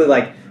basically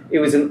like it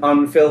was an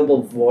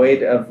unfillable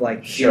void of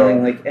like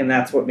feeling like, and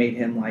that's what made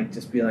him like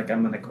just be like,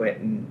 I'm gonna quit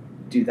and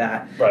do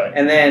that. Right.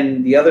 And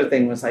then the other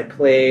thing was I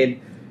played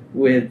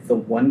with the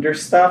Wonder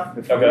Stuff,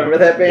 if you remember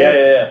that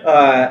band.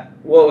 Yeah.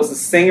 Well, it was the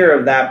singer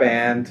of that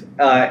band.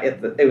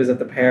 It was at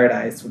the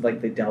Paradise with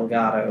like the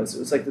Delgados. It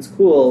was like this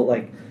cool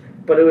like,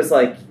 but it was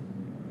like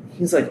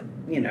he's like,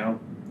 you know,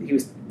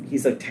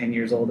 he's like 10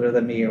 years older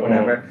than me or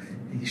whatever.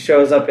 He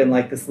shows up in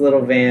like this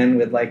little van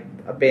with like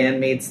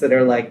bandmates that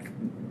are like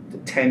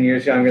 10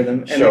 years younger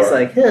than, and he's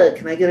like, hey,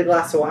 can I get a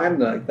glass of wine?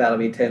 And like, that'll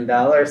be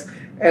 $10.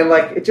 And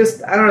like, it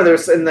just, I don't know,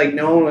 and like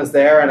no one was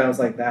there, and I was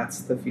like, that's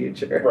the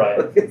future. Right.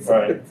 Like,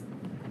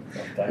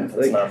 that's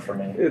like, not for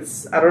me.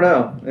 I don't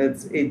know.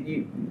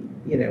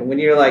 You know, when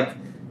you're like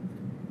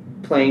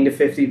playing to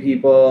 50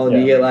 people and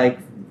you get like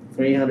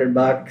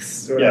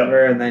 $300 or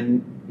whatever, and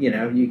then, you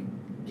know, you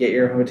get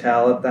your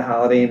hotel at the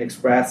Holiday Inn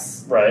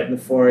Express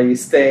before you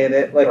stay in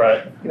it. Like,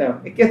 you know,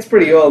 it gets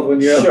pretty old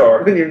when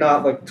you're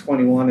not like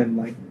 21 and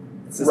like,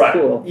 this is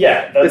cool.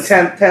 Yeah. The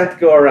 10th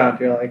go around,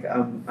 you're like,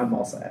 I'm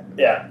all set.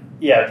 Yeah.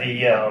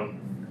 Yeah.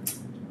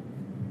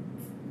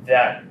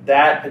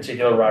 That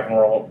particular rock and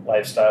roll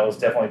lifestyle is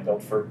definitely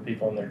built for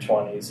people in their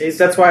 20s.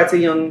 That's why it's a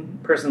young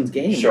person's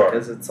game. Sure.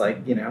 Because it's like,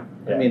 you know,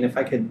 I mean, if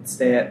I could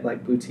stay at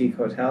like boutique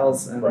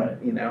hotels and,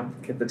 you know,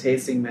 get the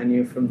tasting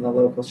menu from the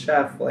local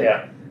chef,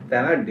 like,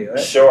 then I'd do it.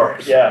 Sure,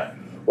 yeah.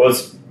 Well,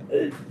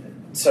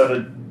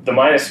 so the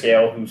Minus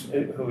Scale,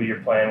 who you're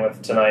playing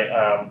with tonight,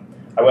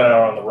 I went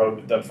out on the road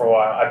with them for a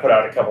while. I put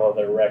out a couple of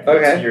their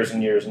records years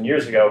and years and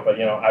years ago, but,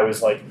 you know, I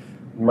was like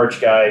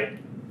merch guy,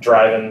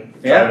 driving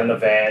the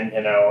van,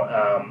 you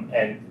know,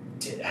 and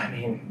I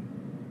mean,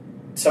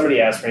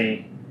 somebody asked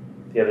me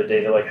the other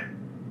day, they're like,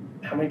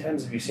 how many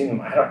times have you seen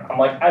them? I'm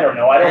like, I don't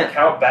know. I don't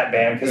count that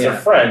band because they're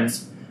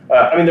friends.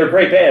 I mean, they're a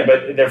great band,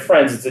 but they're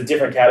friends. It's a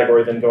different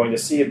category than going to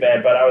see a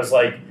band. But I was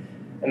like,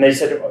 and they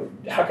said,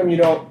 how come you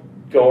don't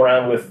go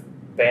around with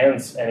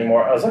bands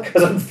anymore? I was like,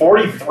 because I'm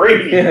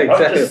 43. Yeah,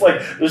 exactly. I'm just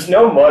like, there's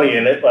no money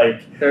in it.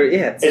 Like,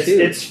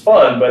 it's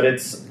fun, but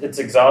it's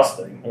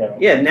exhausting. You know?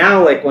 Yeah,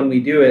 now like when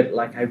we do it,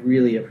 like I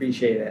really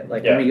appreciate it.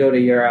 Like when we go to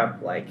Europe,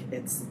 like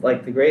it's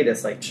like the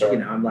greatest. Like you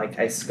know, I'm like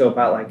I scope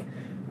out like.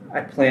 I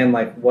plan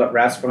like what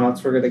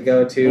restaurants we're going to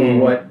go to,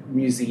 what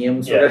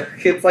museums we're going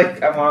to. It's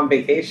like I'm on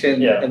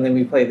vacation, and then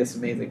we play this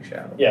amazing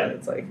show. Yeah, and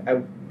it's like I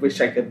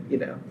wish I could, you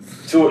know.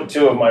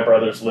 Two of my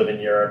brothers live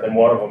in Europe, and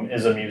one of them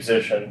is a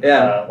musician,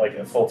 like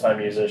a full-time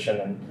musician,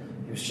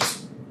 and he was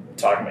just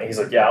talking about. He's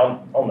like, "Yeah,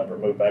 I'll never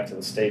move back to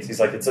the States." He's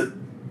like,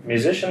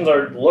 musicians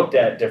are looked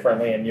at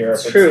differently in Europe.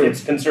 It's true.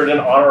 It's considered an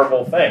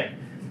honorable thing.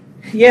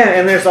 Yeah,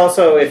 and there's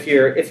also if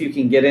you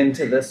can get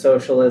into the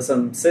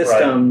socialism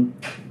system.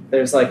 Right.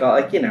 There's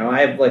like, you know,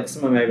 I have like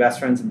some of my best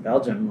friends in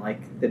Belgium,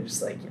 like they're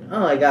just like, you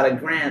know, I got a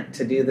grant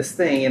to do this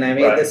thing and I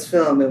made this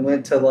film and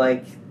went to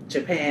like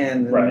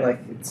Japan and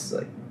like it's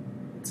like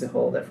it's a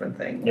whole different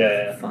thing.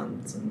 Yeah.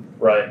 Funds and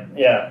right.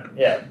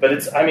 Yeah. But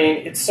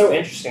it's so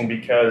interesting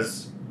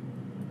because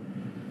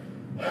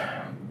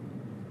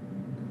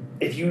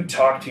if you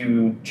talk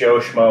to Joe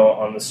Schmo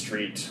on the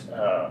street,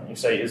 you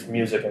say, "Is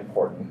music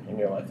important in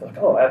your life?" They're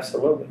like, "Oh,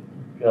 absolutely."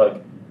 You're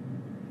like,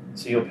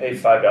 "So you'll pay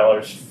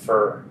 $5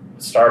 for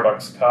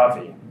Starbucks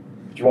coffee,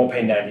 but you won't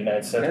pay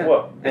 99 cents." Yeah.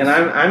 Well, and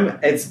I'm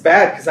it's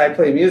bad because I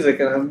play music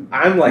and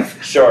I'm like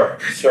sure.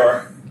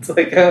 It's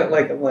like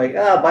I'm like,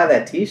 oh, I'll buy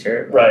that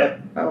T-shirt. Right.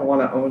 I don't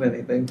want to own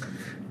anything.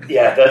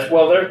 Yeah,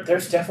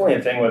 there's definitely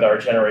a thing with our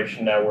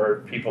generation now where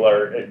people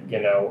are,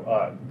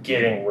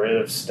 getting rid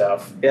of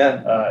stuff.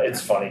 Yeah.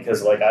 It's funny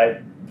because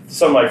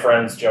some of my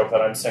friends joke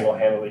that I'm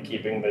single-handedly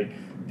keeping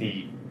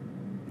the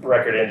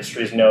record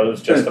industry's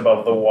nose just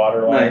above the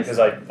waterline because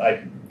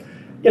I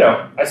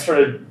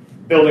started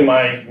building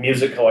my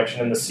music collection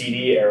in the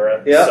CD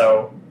era. Yeah.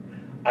 So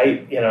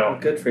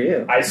good for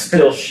you. I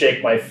still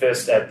shake my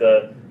fist at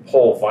the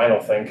whole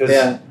vinyl thing because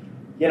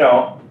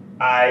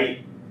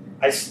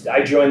I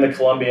joined the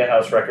Columbia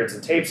House Records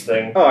and Tapes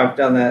thing. Oh, I've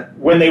done that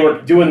when they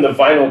were doing the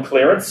vinyl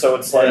clearance. So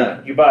it's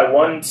like you buy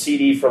one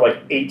CD for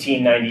like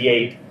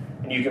 $18.98,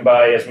 and you can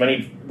buy as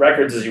many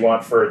records as you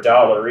want for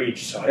 $1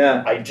 each. So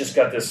I just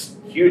got this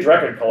huge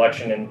record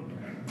collection in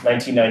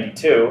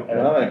 1992, and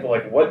then people are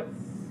like, what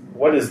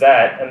is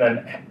that? And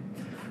then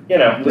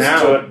listen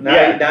to it.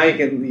 Now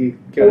you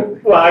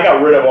can. Well, I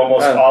got rid of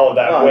almost all of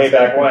that way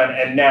back when,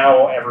 and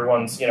now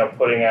everyone's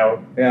putting out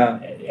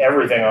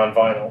everything on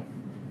vinyl.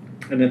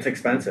 And it's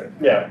expensive.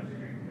 Yeah.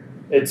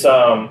 It's,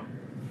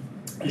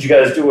 did you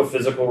guys do a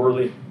physical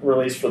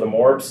release for the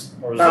Morbs?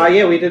 Or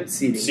yeah, we did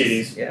CDs.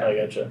 CDs? Yeah. I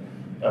gotcha.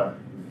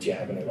 Do you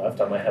have any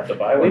left? I might have to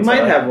buy one. We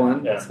might have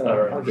one, so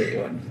right. I'll get you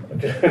one.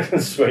 Okay.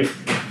 Sweet.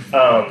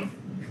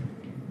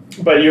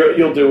 But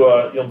you'll do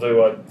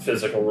a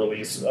physical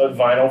release of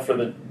vinyl for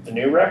the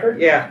new record?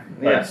 Yeah.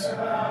 Nice.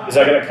 Is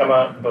that going to come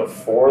out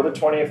before the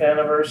 20th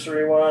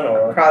anniversary one?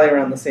 Or probably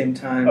around the same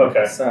time.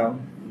 Okay. So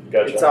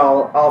gotcha. It's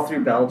all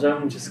through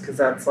Belgium, just because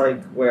that's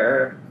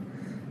where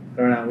I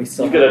don't know. We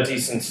still get a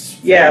decent.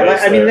 There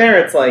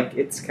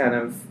it's kind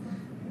of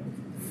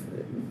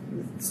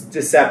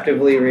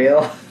deceptively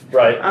real.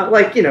 Right.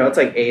 It's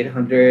like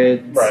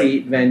 800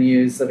 seat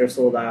venues that are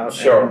sold out.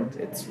 Sure. And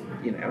it's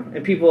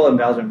and people in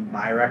Belgium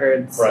buy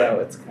records, so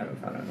it's kind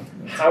of, I don't know.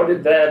 How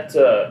did that?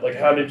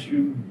 How did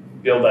you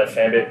build that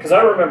fan base? Because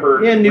I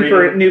remember. Yeah,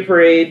 New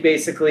Parade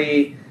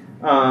basically,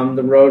 the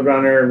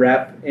Roadrunner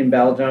rep in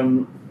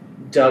Belgium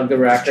dug the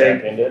record,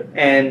 championed it,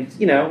 and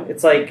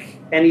it's like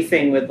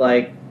anything with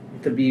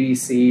the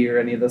BBC or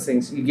any of those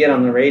things. You get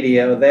on the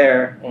radio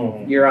there,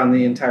 you're on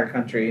the entire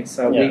country.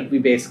 So we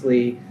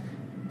basically.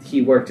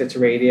 He worked at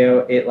radio.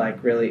 It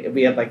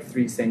we had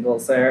 3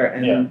 singles there,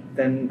 and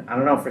then I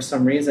don't know, for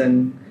some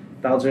reason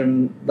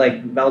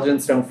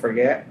Belgians don't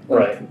forget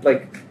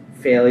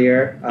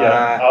Failure.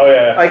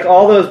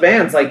 All those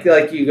bands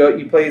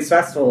you play these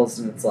festivals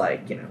and it's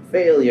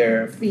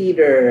Failure,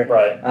 Feeder,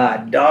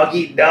 Dog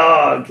Eat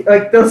Dog.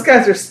 Those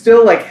guys are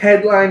still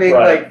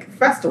headlining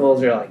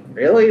festivals. You're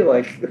really I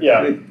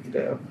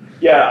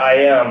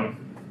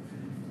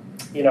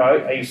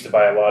used to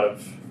buy a lot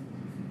of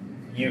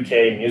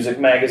UK music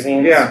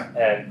magazines,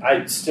 and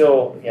I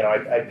still,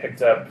 I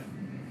picked up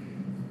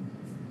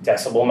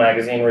Decibel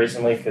magazine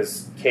recently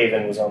because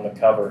Caven was on the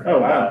cover. Oh,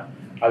 wow.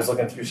 I was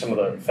looking through some of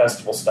the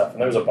festival stuff, and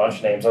there was a bunch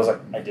of names. I was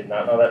like, I did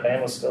not know that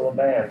band was still a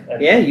band.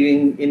 And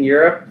in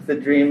Europe, the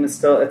Dream is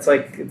still. It's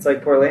like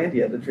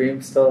Portlandia. The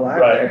Dream's still alive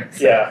there.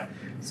 So,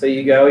 So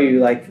you go,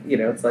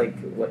 it's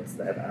what's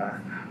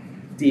that?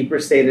 Deeper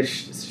Shade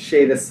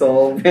of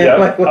Soul.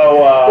 Yeah.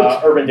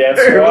 Urban Dance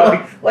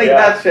Squad.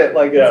 That shit.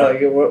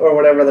 It's or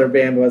whatever their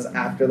band was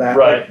after that.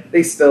 Right.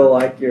 They still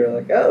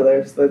you're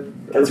there's the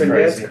Urban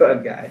Dance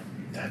Squad guy.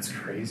 That's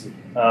crazy.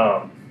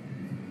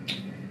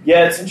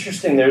 It's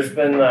interesting. There's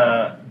been,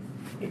 there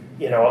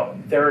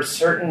are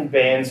certain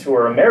bands who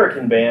are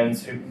American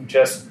bands who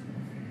just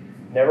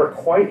never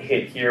quite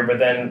hit here, but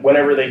then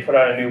whenever they put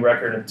out a new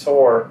record and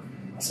tour,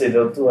 say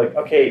they'll do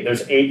okay,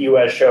 there's 8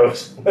 U.S.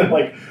 shows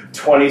and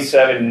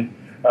 27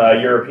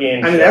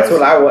 European shows. That's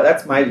what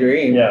that's my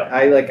dream. Yeah.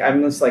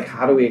 I'm just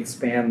how do we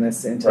expand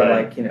this into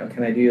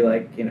can I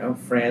do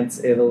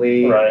France,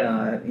 Italy? Right.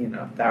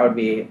 That would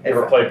be. You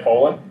ever play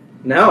Poland?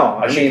 No.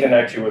 I should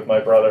connect you with my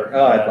brother.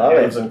 Oh, I'd love it.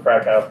 He lives in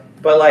Krakow.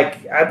 But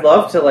I'd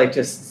love to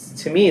just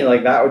to me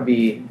that would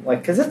be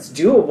because it's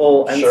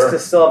doable and to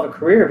still have a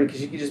career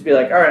because you could just be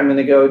all right, I'm going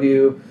to go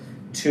do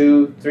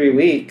 2-3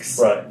 weeks.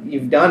 Right.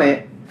 You've done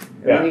it.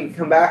 And then you can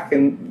come back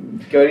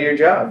and go to your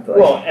job.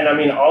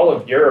 And all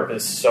of Europe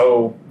is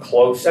so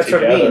close together.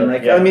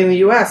 That's what I mean. The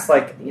U.S.,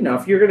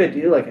 if you're going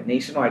to do a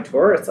nationwide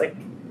tour, it's it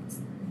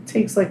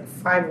takes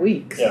 5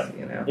 weeks. Yeah.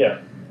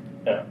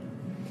 Yeah.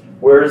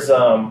 Where's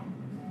your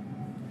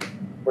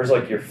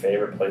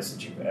favorite place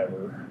that you've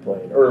ever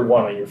played, or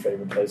one of your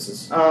favorite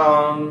places?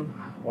 Well,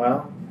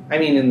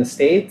 in the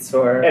States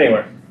or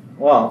anywhere.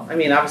 Well,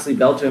 obviously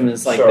Belgium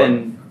has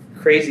been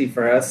crazy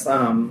for us.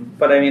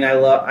 But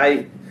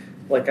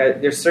like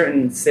there's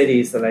certain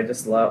cities that I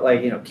just love,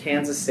 like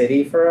Kansas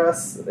City for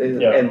us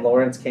and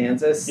Lawrence,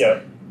 Kansas.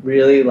 Yeah.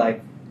 Really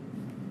like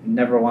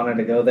never wanted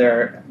to go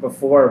there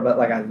before, but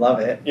like I love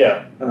it.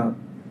 Yeah.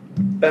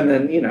 And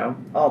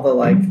then all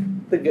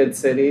the good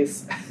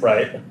cities.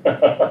 Right.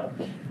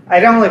 I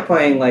don't like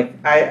playing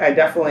like I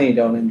definitely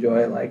don't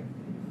enjoy like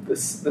the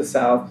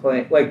South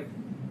playing like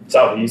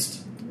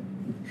Southeast.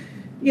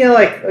 Yeah,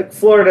 like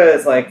Florida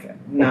is like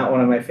not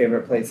one of my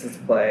favorite places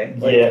to play.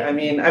 Like, yeah. I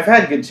mean, I've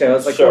had good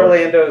shows. Like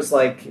Orlando's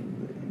like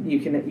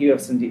you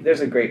have some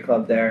there's a great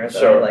club there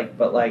that I like,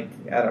 but like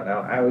I don't know,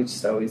 I would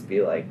just always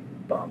be like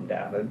bummed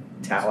out of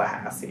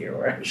Tallahassee or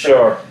wherever.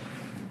 Sure.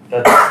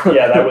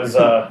 That was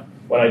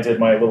when I did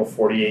my little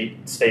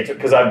 48 state,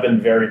 because I've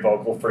been very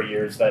vocal for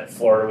years that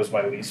Florida was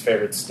my least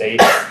favorite state.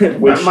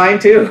 Which mine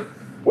too.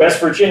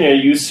 West Virginia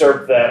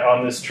usurped that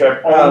on this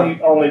trip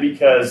only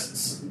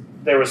because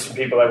there was some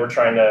people that were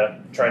trying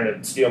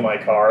to steal my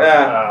car.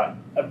 Yeah.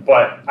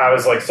 But I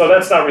was like, so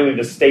that's not really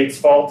the state's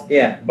fault.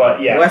 Yeah.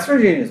 But yeah. West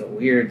Virginia is a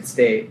weird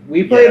state.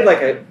 We played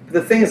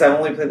the thing is I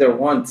only played there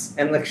once,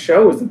 and the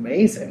show was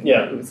amazing.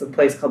 Yeah. It was a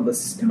place called the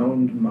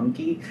Stoned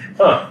Monkey.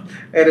 Huh.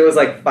 And it was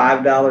like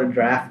 $5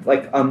 draft,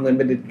 like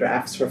unlimited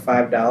drafts for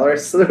 $5.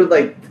 So there were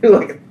like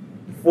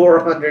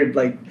 400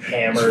 like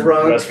hammered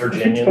drunk West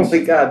Virginians. Oh my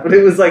god! But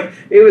it was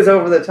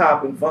over the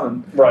top and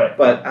fun. Right.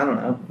 But I don't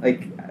know.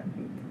 Like,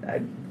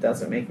 it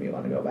doesn't make me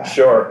want to go back.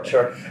 Sure.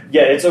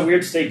 Yeah, it's a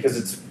weird state because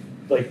it's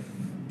like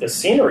the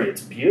scenery.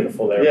 It's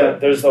beautiful there. Yeah.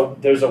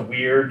 But there's a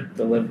weird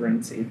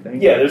deliverance-y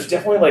thing. Yeah. There's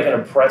definitely like an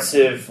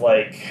oppressive,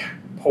 like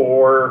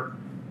poor,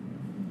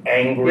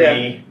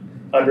 angry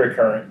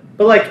undercurrent.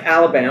 But like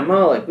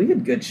Alabama, like we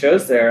had good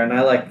shows there, and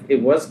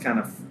it was kind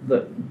of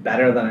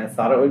better than I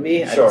thought it would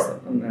be. I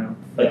just don't know.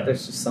 Like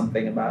there's just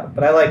something about it.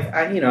 But I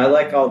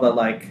like all the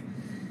like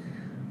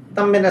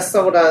the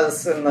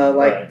Minnesotas and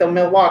the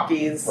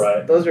Milwaukees.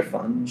 Right. Those are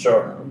fun.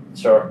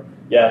 Sure.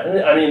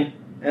 Yeah. I mean,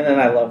 and then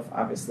I love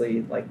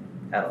obviously like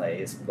LA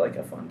is like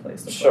a fun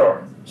place to play.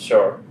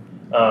 Sure.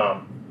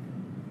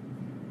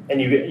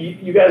 And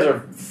you guys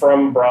are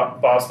from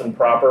Boston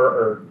proper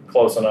or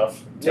close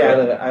enough?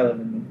 I live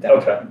in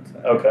downtown.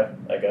 Okay,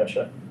 I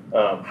gotcha.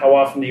 How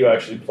often do you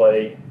actually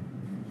play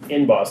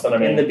in Boston? I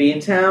mean, in the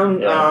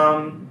Beantown,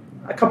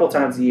 a couple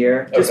times a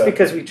year, just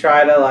because we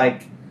try to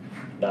like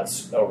not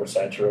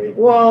oversaturate.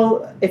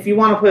 Well, if you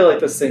want to play like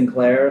the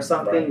Sinclair or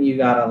something, you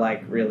gotta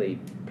like really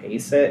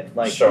pace it.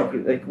 Like,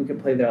 we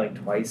could play there like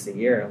twice a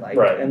year, like,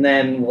 and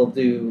then we'll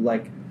do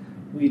like.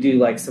 We do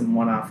like some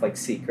one-off like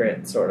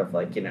secret sort of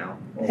like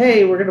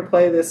hey, we're gonna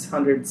play this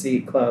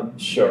 100-seat club,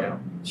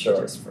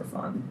 just for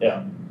fun.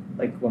 Yeah,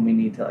 like when we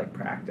need to like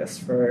practice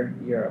for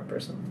Europe or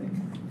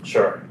something.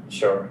 Sure,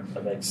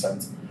 that makes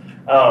sense.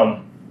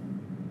 So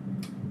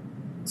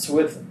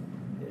with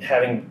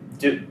having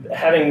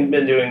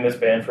been doing this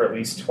band for at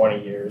least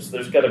 20 years,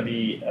 there's got to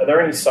be. Are there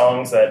any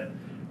songs that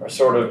are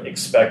sort of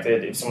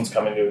expected if someone's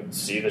coming to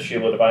see the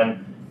Sheila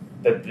Divine?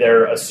 That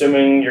they're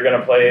assuming you're going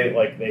to play,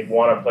 like they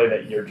want to play,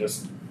 that you're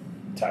just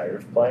tired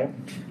of playing?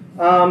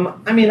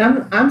 I mean,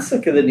 I'm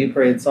sick of the New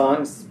Parade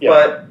songs,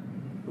 but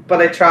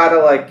I try to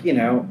like,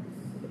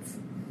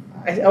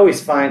 I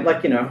always find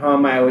like,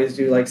 Home, I always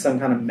do like some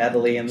kind of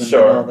medley in the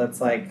middle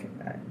that's like,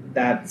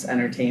 that's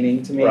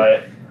entertaining to me.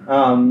 Right.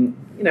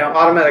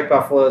 Automatic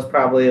Buffalo is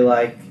probably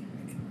like,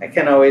 I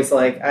can always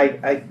like,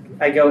 I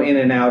go in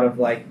and out of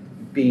like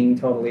being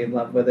totally in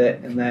love with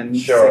it and then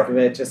sick of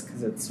it just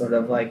because it's sort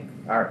of like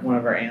one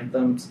of our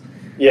anthems.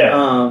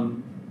 Yeah.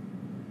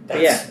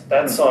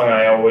 That song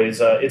I always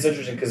it's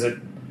interesting because it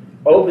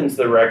opens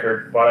the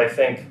record, but I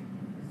think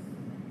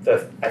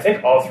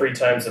all three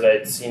times that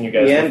I'd seen you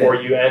guys before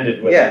you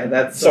ended with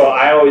it. So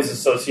I always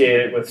associate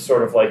it with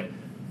sort of like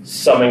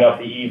summing up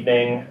the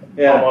evening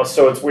almost.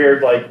 So it's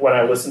weird like when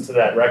I listen to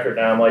that record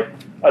now I'm like,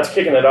 oh, it's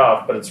kicking it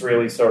off, but it's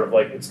really sort of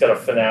like it's got a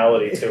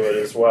finality to it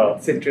as well.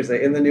 It's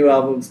interesting. And the new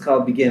album's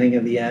called Beginning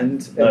of the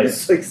End. And nice.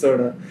 It's like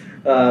sort of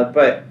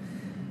but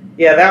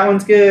yeah, that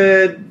one's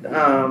good.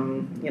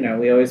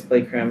 We always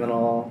play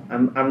Criminal.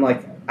 I'm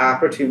like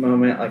Opportune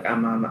Moment, like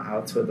I'm on the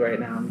outs with right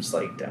now. I'm just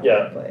like don't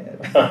play it.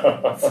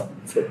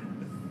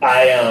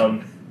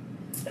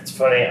 It's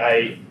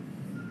funny,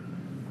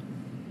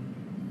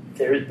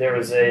 there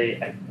was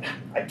I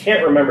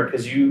can't remember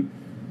because you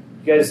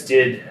guys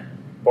did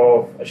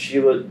both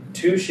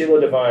two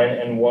Sheila Divine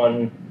and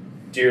one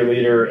Dear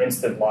Leader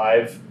Instant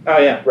Live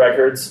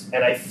records,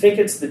 and I think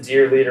it's the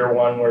Dear Leader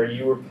one where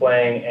you were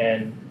playing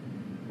and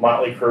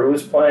Motley Crue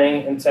was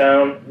playing in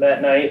town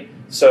that night.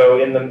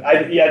 So I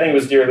think it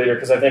was Dear Leader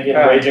because I think in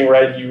Raging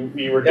Red you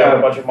were doing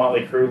a bunch of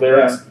Motley Crue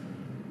lyrics. Yeah.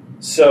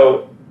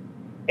 So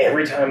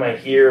every time I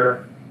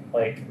hear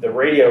like the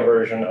radio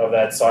version of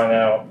that song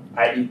now,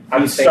 I'm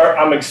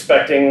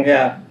expecting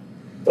the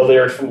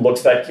lyrics from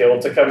Looks That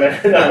Killed to come in,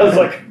 and I was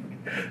like,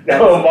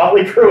 no,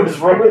 Motley Crue has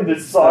ruined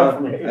this song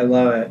for me. I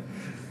love it.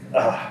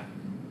 Yeah,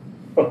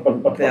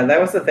 that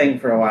was the thing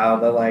for a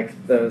while, the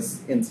like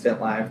those instant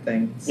live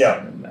things.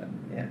 Yeah.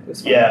 It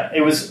was fun. Yeah,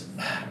 it was.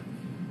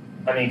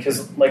 I mean,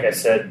 because like I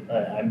said,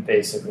 I'm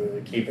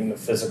basically keeping the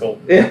physical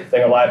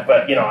thing alive.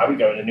 But I would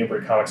go into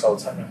Newbury Comics all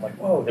the time, and I'm like,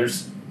 whoa,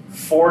 there's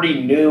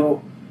 40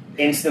 new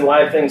instant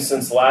live things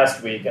since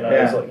last week, and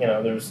I was like,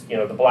 there's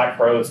the Black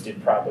Crowes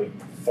did probably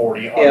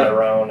 40 on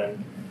their own,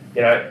 and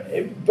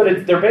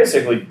they're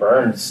basically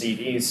burned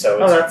CDs. So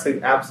that's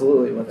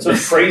absolutely what.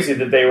 It's crazy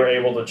that they were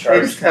able to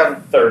charge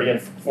 30 and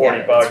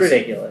 $40. It's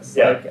ridiculous.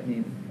 Yeah.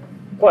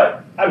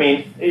 But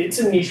it's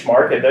a niche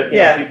market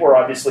that people are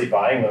obviously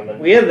buying them. And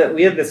we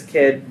had this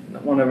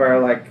kid, one of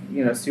our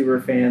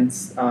super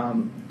fans,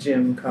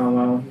 Jim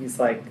Como. He's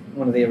like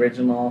one of the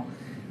original.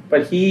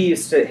 But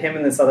him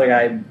and this other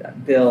guy,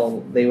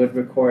 Bill, they would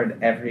record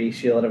every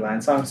Sheila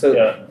Divine song.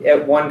 So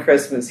at one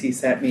Christmas, he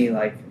sent me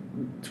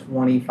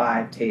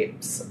 25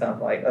 tapes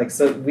of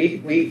so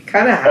we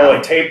kind of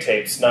have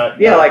tapes, not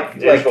like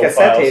cassette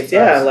files,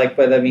 tapes,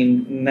 but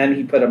and then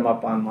he put them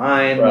up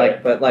online,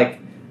 right.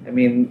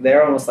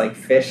 They're almost like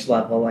Fish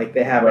level,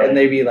 they have it, and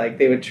they'd be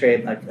they would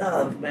trade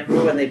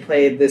remember when they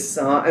played this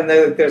song, and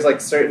there's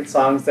certain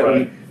songs that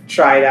we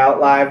tried out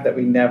live that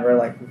we never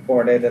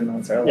recorded, and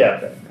those are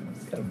kind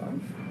of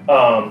fun.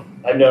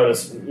 I've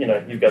noticed,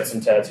 you've got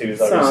some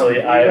tattoos.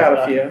 Obviously, I've got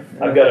a few.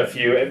 I've got a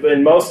few,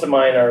 and most of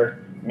mine are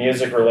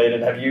music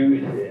related. Have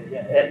you?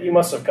 You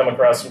must have come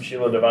across some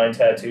Sheila Divine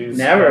tattoos.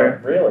 Never.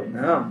 Really?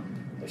 No.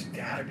 There's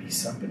got to be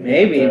something.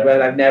 Maybe, but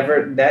I've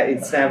never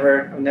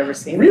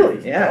seen. Really?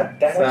 It. Yeah.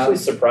 That actually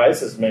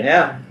surprises me.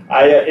 Yeah.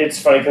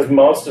 It's funny because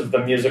most of the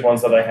music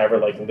ones that I have are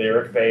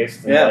lyric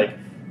based. And,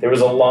 there was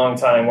a long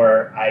time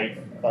where I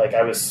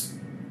was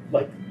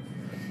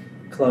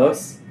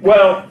close.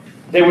 Well,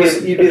 there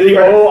was the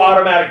old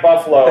Automatic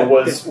Buffalo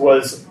was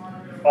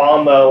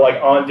on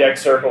the on deck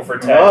circle for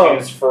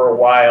tattoos for a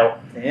while.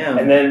 Damn.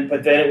 And then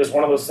it was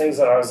one of those things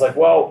that I was like,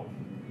 well,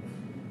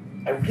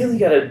 I really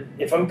gotta,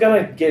 if I'm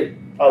gonna get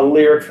a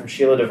lyric from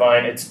Sheila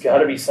Divine, it's got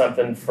to be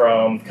something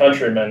from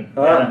Countrymen.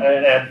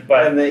 I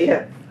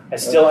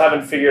still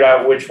haven't figured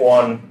out which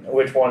one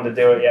to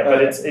do it yet,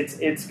 but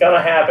it's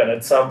gonna happen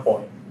at some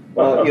point.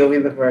 Well, you'll be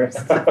the first.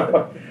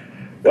 Well,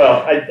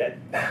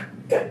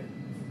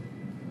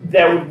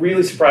 that would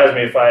really surprise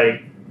me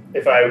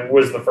if I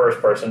was the first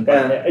person.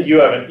 But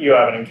you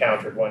haven't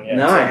encountered one yet.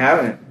 No, so I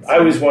haven't. I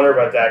always wonder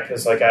about that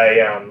because like I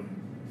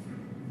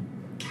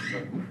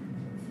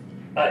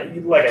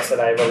said,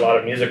 I have a lot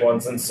of music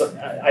ones, and so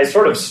I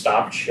sort of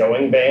stopped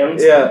showing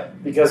bands. Yeah.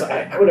 Because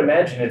I would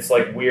imagine it's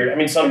weird. I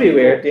mean, some people,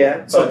 weird,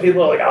 yeah. Some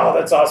people are like, "Oh,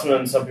 that's awesome,"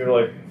 and some people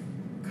are like,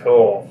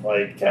 "Cool,"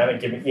 kind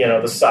of give me,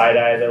 the side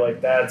eye. They're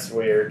like, "That's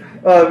weird."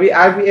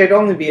 It'd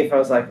only be if I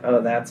was like,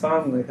 "Oh, that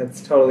song,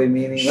 that's totally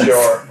meaningless."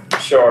 Sure.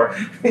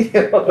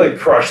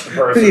 Crush the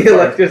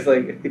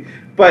person.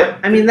 But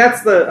I mean,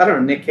 that's I don't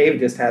know. Nick Cave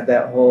just had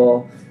that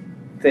whole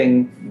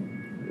thing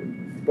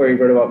where he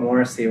wrote about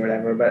Morrissey or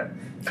whatever, but.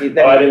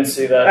 I didn't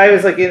see that. I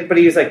was but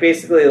he was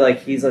basically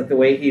he's the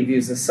way he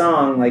views the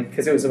song,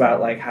 because it was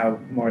about how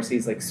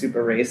Morrissey's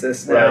super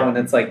racist now, and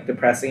it's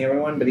depressing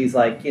everyone. But he's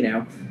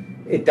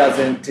it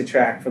doesn't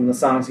detract from the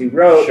songs he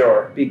wrote,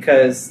 sure.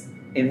 Because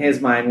in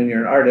his mind, when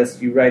you're an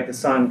artist, you write the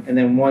song, and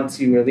then once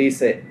you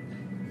release it,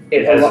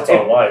 it has its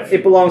own life.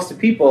 It belongs to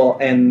people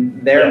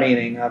and their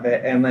meaning of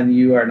it, and then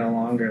you are no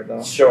longer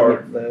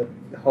the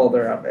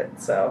holder of it.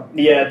 So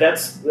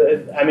that's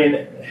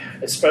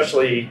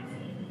especially.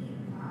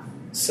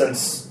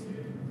 Since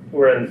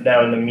we're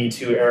now in the Me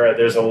Too era,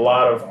 there's a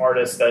lot of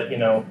artists that,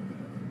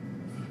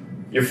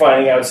 you're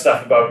finding out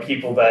stuff about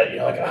people that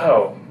you're like,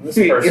 oh, this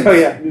person. Oh,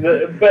 yeah.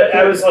 But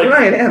I was like...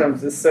 Bryan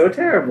Adams is so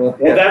terrible.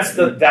 Well,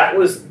 that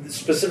was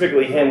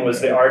specifically him was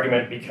the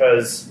argument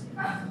because,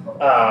 and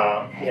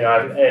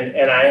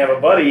I have a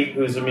buddy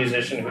who's a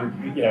musician who,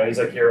 he's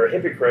like, you're a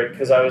hypocrite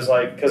because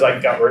I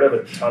got rid of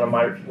a ton of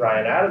my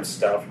Bryan Adams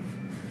stuff.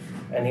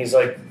 And he's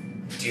like,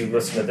 do you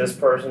listen to this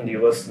person? Do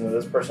you listen to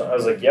this person? I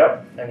was like,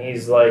 yep. And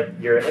he's like,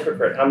 you're a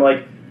hypocrite. I'm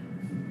like,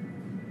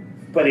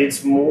 but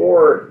it's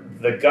more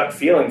the gut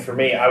feeling for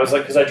me. I was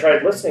like, because I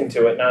tried listening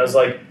to it, and I was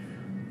like,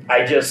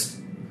 I'm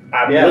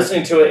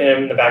listening to it,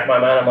 and in the back of my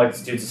mind, I'm like,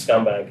 this dude's a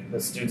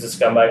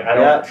scumbag. I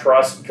don't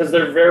trust, because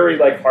they're very,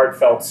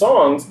 heartfelt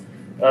songs.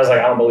 And I was like,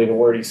 I don't believe a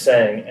word he's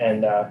saying.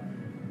 And I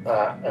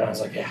was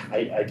like,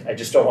 I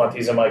just don't want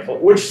these in my,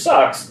 which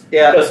sucks.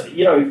 Yeah. Because,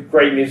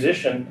 great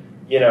musician.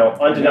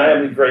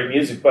 Undeniably great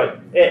music, but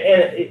and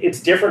it's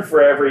different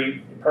for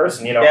every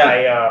person.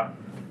 I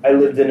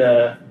lived in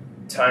a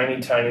tiny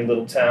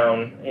little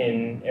town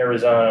in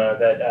Arizona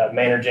that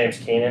Maynard James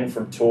Keenan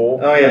from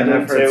Tool. Oh yeah,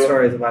 I've heard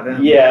stories about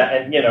him.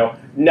 Yeah, and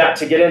not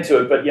to get into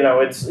it, but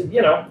it's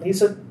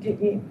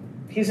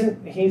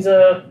he's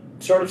a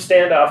sort of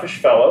standoffish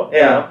fellow.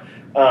 Yeah,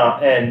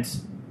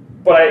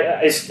 but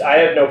I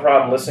have no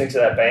problem listening to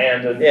that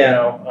band, and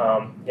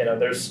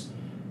there's.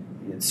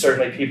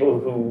 Certainly people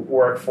who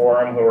work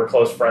for him, who are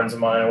close friends of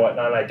mine and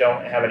whatnot, and I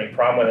don't have any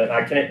problem with it.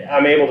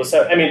 I'm able to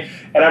say,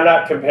 and I'm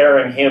not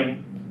comparing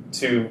him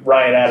to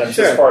Bryan Adams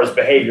as far as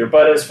behavior,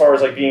 but as far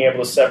as being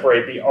able to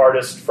separate the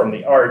artist from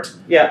the art.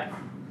 Yeah.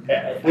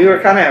 We were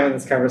kind of having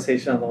this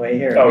conversation on the way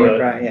here. Oh, really?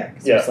 Brian, yeah,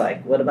 because it was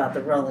like, what about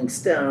the Rolling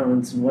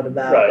Stones, and what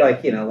about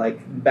like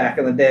back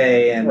in the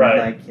day, and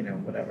like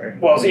whatever.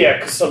 Well, so yeah,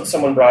 because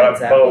someone brought up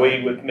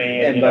Bowie with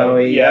me, and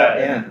Bowie,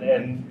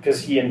 and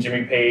because he and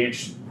Jimmy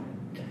Page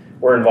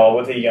were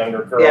involved with a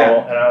younger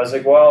girl, and I was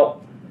like,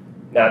 well,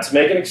 not to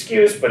make an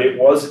excuse, but it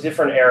was a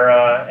different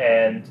era,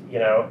 and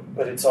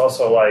but it's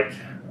also like,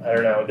 I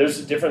don't know. There's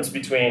a difference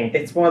between.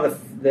 It's more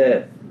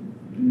the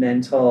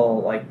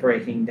mental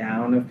breaking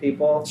down of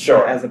people,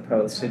 as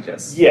opposed to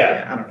just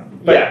I don't know.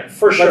 But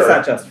for sure. Let's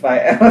not justify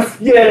it. And,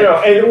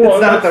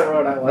 it's not the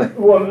road I want.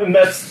 Well, and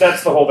that's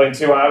the whole thing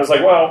too. I was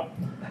like, well,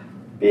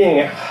 being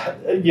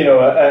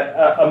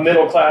a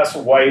middle class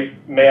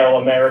white male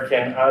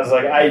American, I was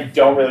like, I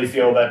don't really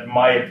feel that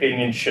my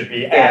opinion should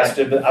be asked.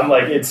 I'm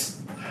like,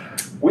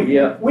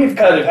 we've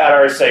kind of had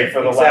our say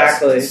for the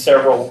last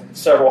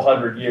several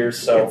hundred years.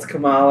 So it's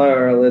Kamala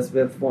or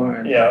Elizabeth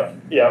Warren. Yeah.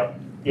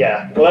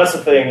 Well, that's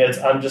the thing.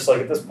 I'm just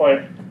like, at this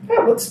point,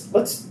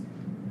 let's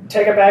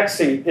take a back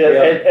seat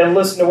and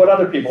listen to what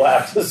other people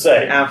have to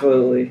say.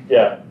 Absolutely.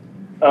 Yeah.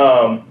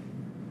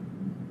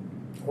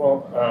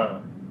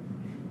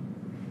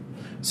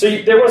 So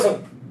there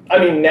wasn't. I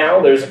mean, now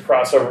there's a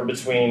crossover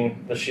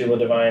between the Sheila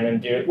Divine and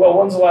Dear. Well,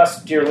 when's the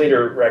last Dear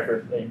Leader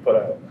record that you put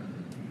out?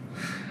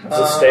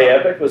 Was it Stay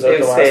Epic? Was that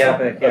the last Stay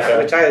one? Epic, yeah.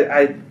 Okay. Which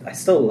I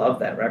still love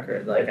that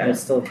record. I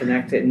still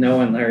connect it. No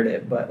one heard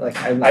it, but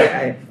I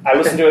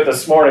listened to it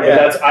this morning.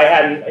 But I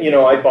hadn't.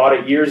 I bought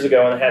it years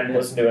ago and I hadn't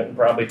listened to it in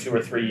probably 2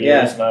 or 3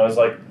 years. And I was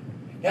like,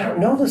 I don't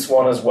know this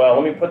one as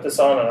well. Let me put this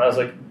on. And I was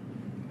like,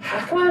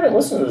 how come I haven't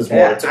listened to this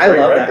more? It's a great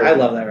record. I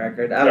love that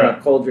record. I don't know.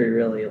 Coldry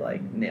really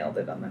nailed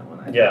it on that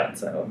one. I thought.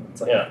 So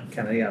it's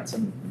kind of got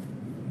some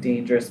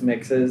dangerous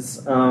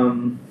mixes.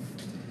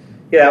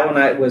 That one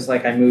I was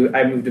I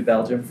moved to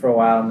Belgium for a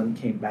while and then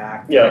came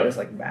back. And it was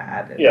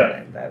bad.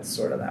 And that's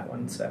sort of that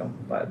one. So,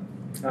 but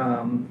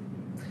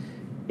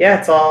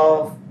it's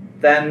all.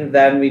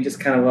 Then we just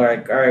kind of were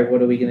like, all right,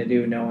 what are we going to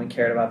do? No one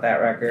cared about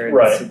that record.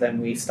 Right. So then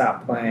we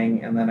stopped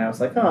playing, and then I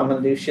was like, I'm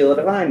going to do Sheila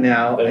Divine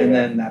now. And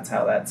then that's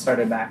how that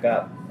started back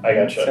up. I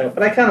gotcha. So,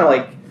 but I kind of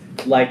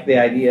like the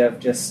idea of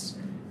just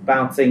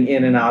bouncing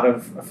in and out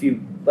of a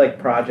few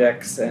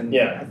projects, and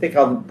I think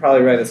I'll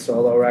probably write a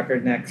solo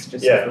record next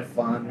just for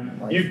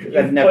fun. You've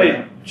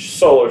played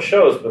solo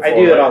shows before. I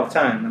do it all the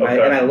time,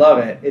 and I love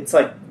it. It's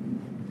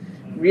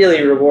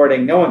really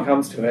rewarding. No one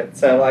comes to it,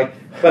 so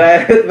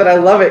but I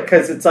love it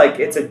because it's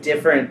a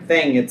different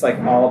thing. It's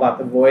all about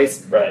the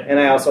voice, right? And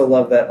I also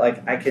love that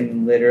I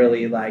can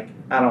literally I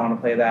don't want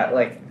to play that.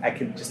 I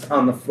can just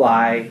on the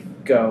fly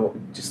go.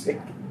 Just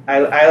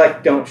I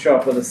don't show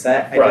up with a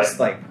set. I just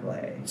play.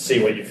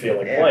 See what you feel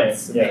like playing.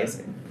 It's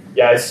amazing.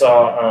 Yeah, I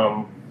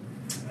saw.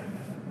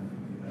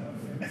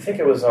 I think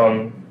it was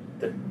on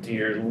the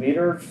Dear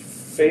Leader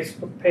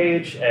Facebook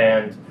page,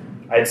 and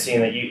I'd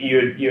seen that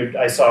you.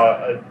 I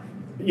saw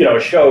a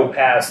show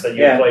pass that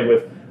you had played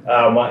with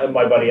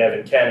my buddy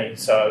Evan Kenny.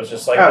 So I was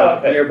just like,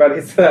 okay. Your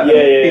buddy's he's one of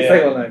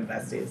my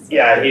besties.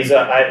 Yeah, he's.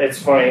 It's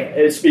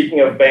funny. Speaking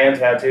of band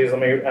tattoos,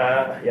 let me.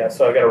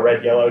 So I got a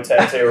red yellow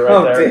tattoo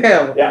right there.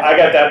 Damn. Yeah, I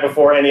got that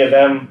before any of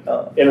them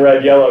in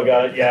red yellow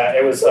got it. Yeah,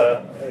 it was.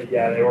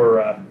 They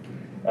were.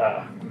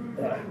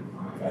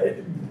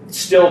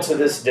 Still to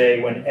this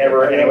day,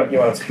 whenever anyone you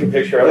want to take a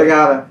picture of it, I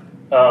got it.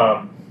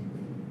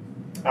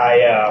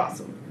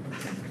 Awesome.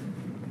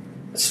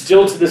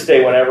 Still to this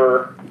day,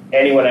 whenever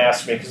anyone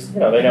asks me, because they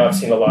know I've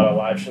seen a lot of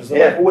live shows,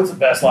 they're like, "What's the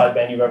best live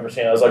band you've ever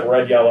seen?" I was like,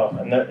 "Red Yellow,"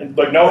 and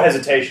no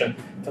hesitation.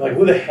 They're like,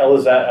 "Who the hell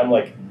is that?" I'm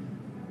like,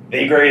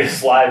 "The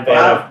greatest live band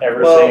I've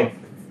ever seen."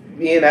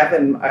 Me and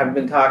Evan have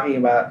been talking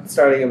about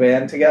starting a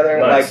band together,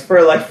 Nice.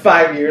 for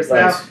 5 years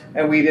Nice. now,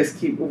 and we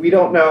just we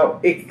don't know.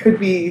 It could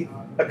be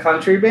a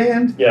country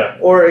band,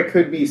 or it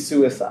could be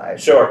Suicide.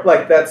 Sure,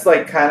 that's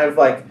kind of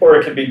or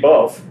it could be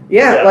both.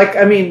 Yeah,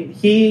 I mean,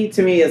 he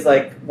to me is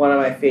one of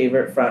my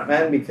favorite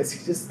frontmen because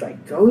he just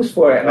goes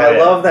for it, and I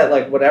love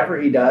that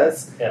whatever he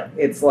does,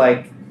 it's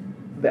the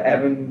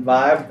Evan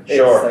vibe.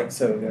 Sure, it's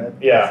so good.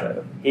 Yeah,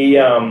 so. He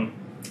I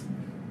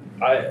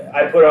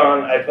put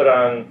on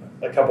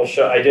a couple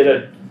shows. I did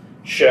a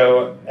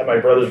show at my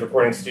brother's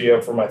recording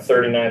studio for my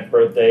 39th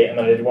birthday, and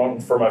then I did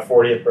one for my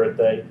 40th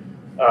birthday.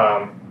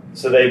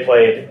 So they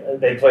played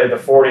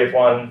the 40th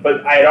one,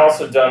 but I had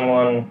also done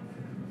one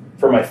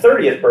for my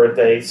 30th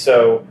birthday.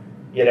 So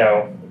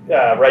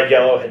Red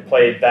Yellow had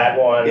played that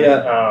one,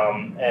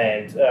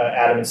 and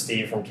Adam and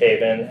Steve from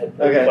Cave In had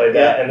played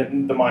that,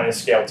 and the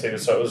Minus Scale too.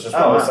 So it was just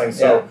one of those things.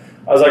 So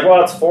I was like,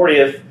 well, it's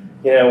 40th.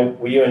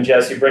 Will you and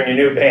Jesse bring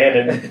your new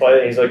band and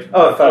play? He's like,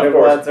 of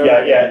course.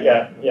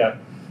 Yeah.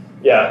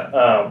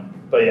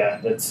 But yeah,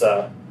 it's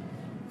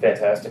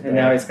fantastic. And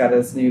now he's got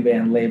his new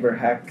band, Labor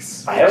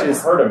Hex. I haven't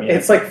heard him yet.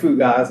 It's like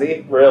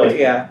Fugazi.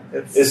 Really? Yeah.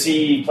 Is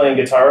he playing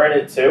guitar in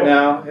it too?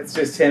 No, it's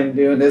just him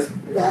doing this.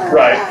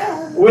 Right.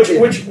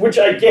 Which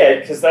I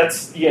get because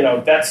that's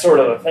sort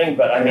of the thing.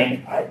 But I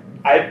mean,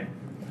 I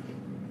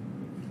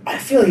I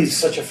feel he's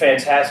such a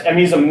fantastic. I mean,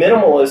 he's a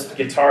minimalist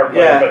guitar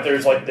player, but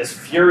there's like this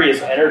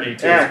furious energy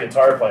to his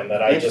guitar playing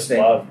that I just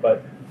love.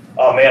 But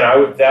oh man,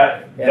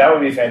 that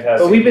would be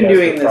fantastic. But we've been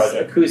doing this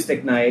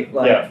acoustic night.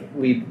 Like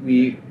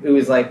it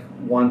was like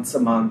once a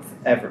month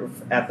ever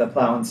at the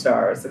Plow and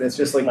Stars, and it's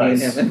just like me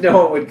and him, and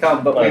no one would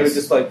come, but we would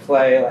just like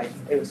play. Like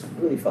it was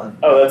really fun.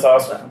 Oh, that's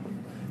awesome. So.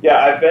 Yeah,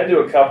 I've been to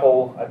a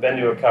couple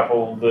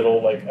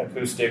little like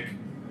acoustic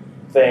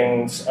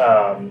things.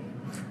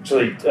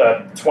 Actually,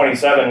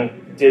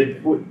 27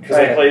 did because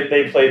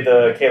they played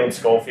the Caleb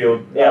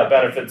Schofield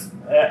benefits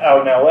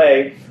out in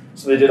LA.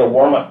 So they did a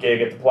warm up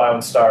gig at the Plow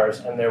and Stars,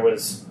 and there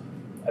was,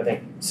 I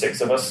think,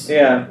 6 of us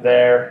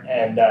there.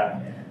 And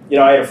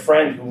I had a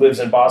friend who lives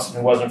in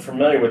Boston who wasn't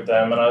familiar with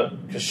them,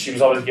 and because she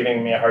was always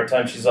giving me a hard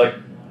time, she's like,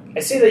 "I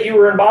see that you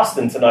were in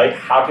Boston tonight.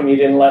 How come you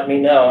didn't let me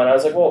know?" And I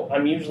was like, "Well,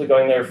 I'm usually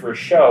going there for a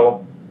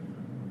show,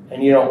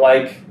 and you don't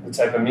like the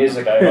type of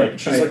music I like."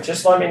 She's like,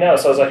 "Just let me know."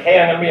 So I was like, "Hey,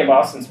 I'm going to be in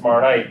Boston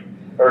tomorrow night,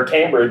 or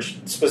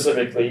Cambridge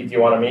specifically. Do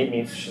you want to meet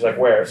me?" She's like,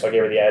 "Where?" So I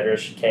gave her the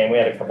address. She came. We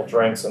had a couple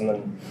drinks, and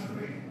then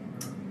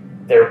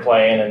they were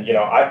playing. And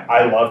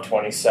I love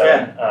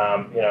 27.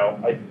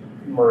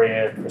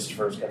 Maria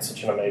Christopher's got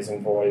such an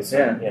amazing voice.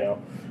 And,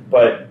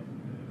 but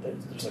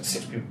there's like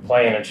 6 people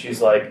playing, and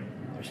she's like,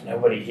 "There's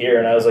nobody here."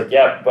 And I was like,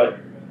 "Yeah, but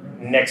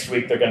next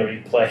week they're going to be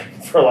playing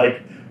for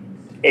like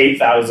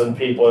 8,000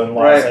 people in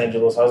Los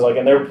Angeles." I was like,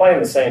 and they were playing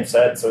the same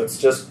set, so it's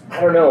just,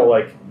 I don't know,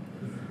 like,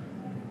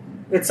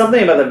 it's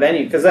something about the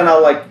venue, because then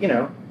I'll like,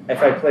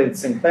 if I play at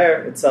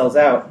Sinclair, it sells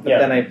out, but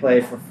then I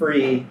play for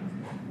free,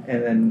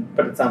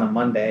 but it's on a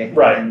Monday,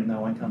 and no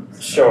one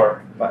comes.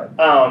 Sure. But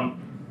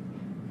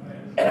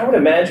and I would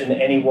imagine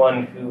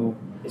anyone who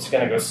is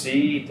going to go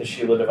see the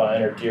Sheila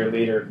Divine or Dear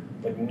Leader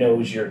like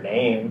knows your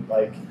name,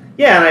 like.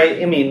 Yeah,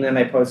 and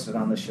I posted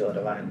on the Sheila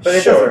Divine, but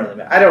it doesn't really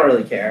matter. I don't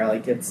really care.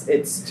 Like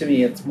it's to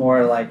me, it's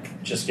more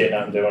like just getting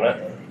out and doing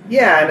it.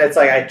 Yeah, and it's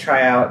like I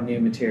try out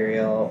new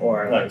material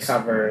or like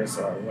covers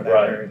or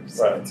whatever. Right.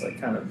 So it's like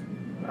kind of,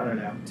 I don't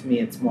know. To me,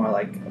 it's more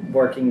like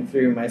working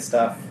through my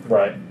stuff.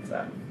 Right.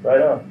 So.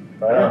 Right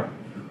on.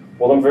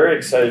 Well, I'm very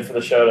excited for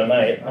the show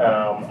tonight.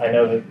 I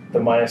know that the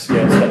Minus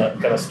Scale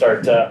is gonna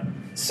start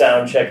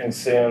sound checking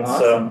soon.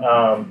 Awesome.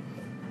 So.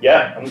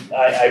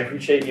 I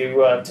appreciate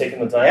you taking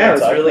the time. Yeah, it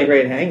was really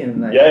great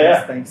hanging.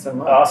 Thanks so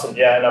much. Awesome.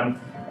 Yeah, and I'm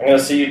going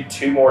to see you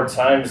 2 more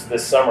times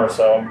this summer,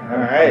 so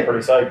I'm pretty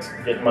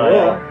psyched getting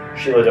my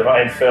Sheila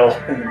Divine fill.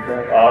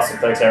 Awesome.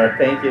 Thanks, Aaron.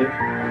 Thank you.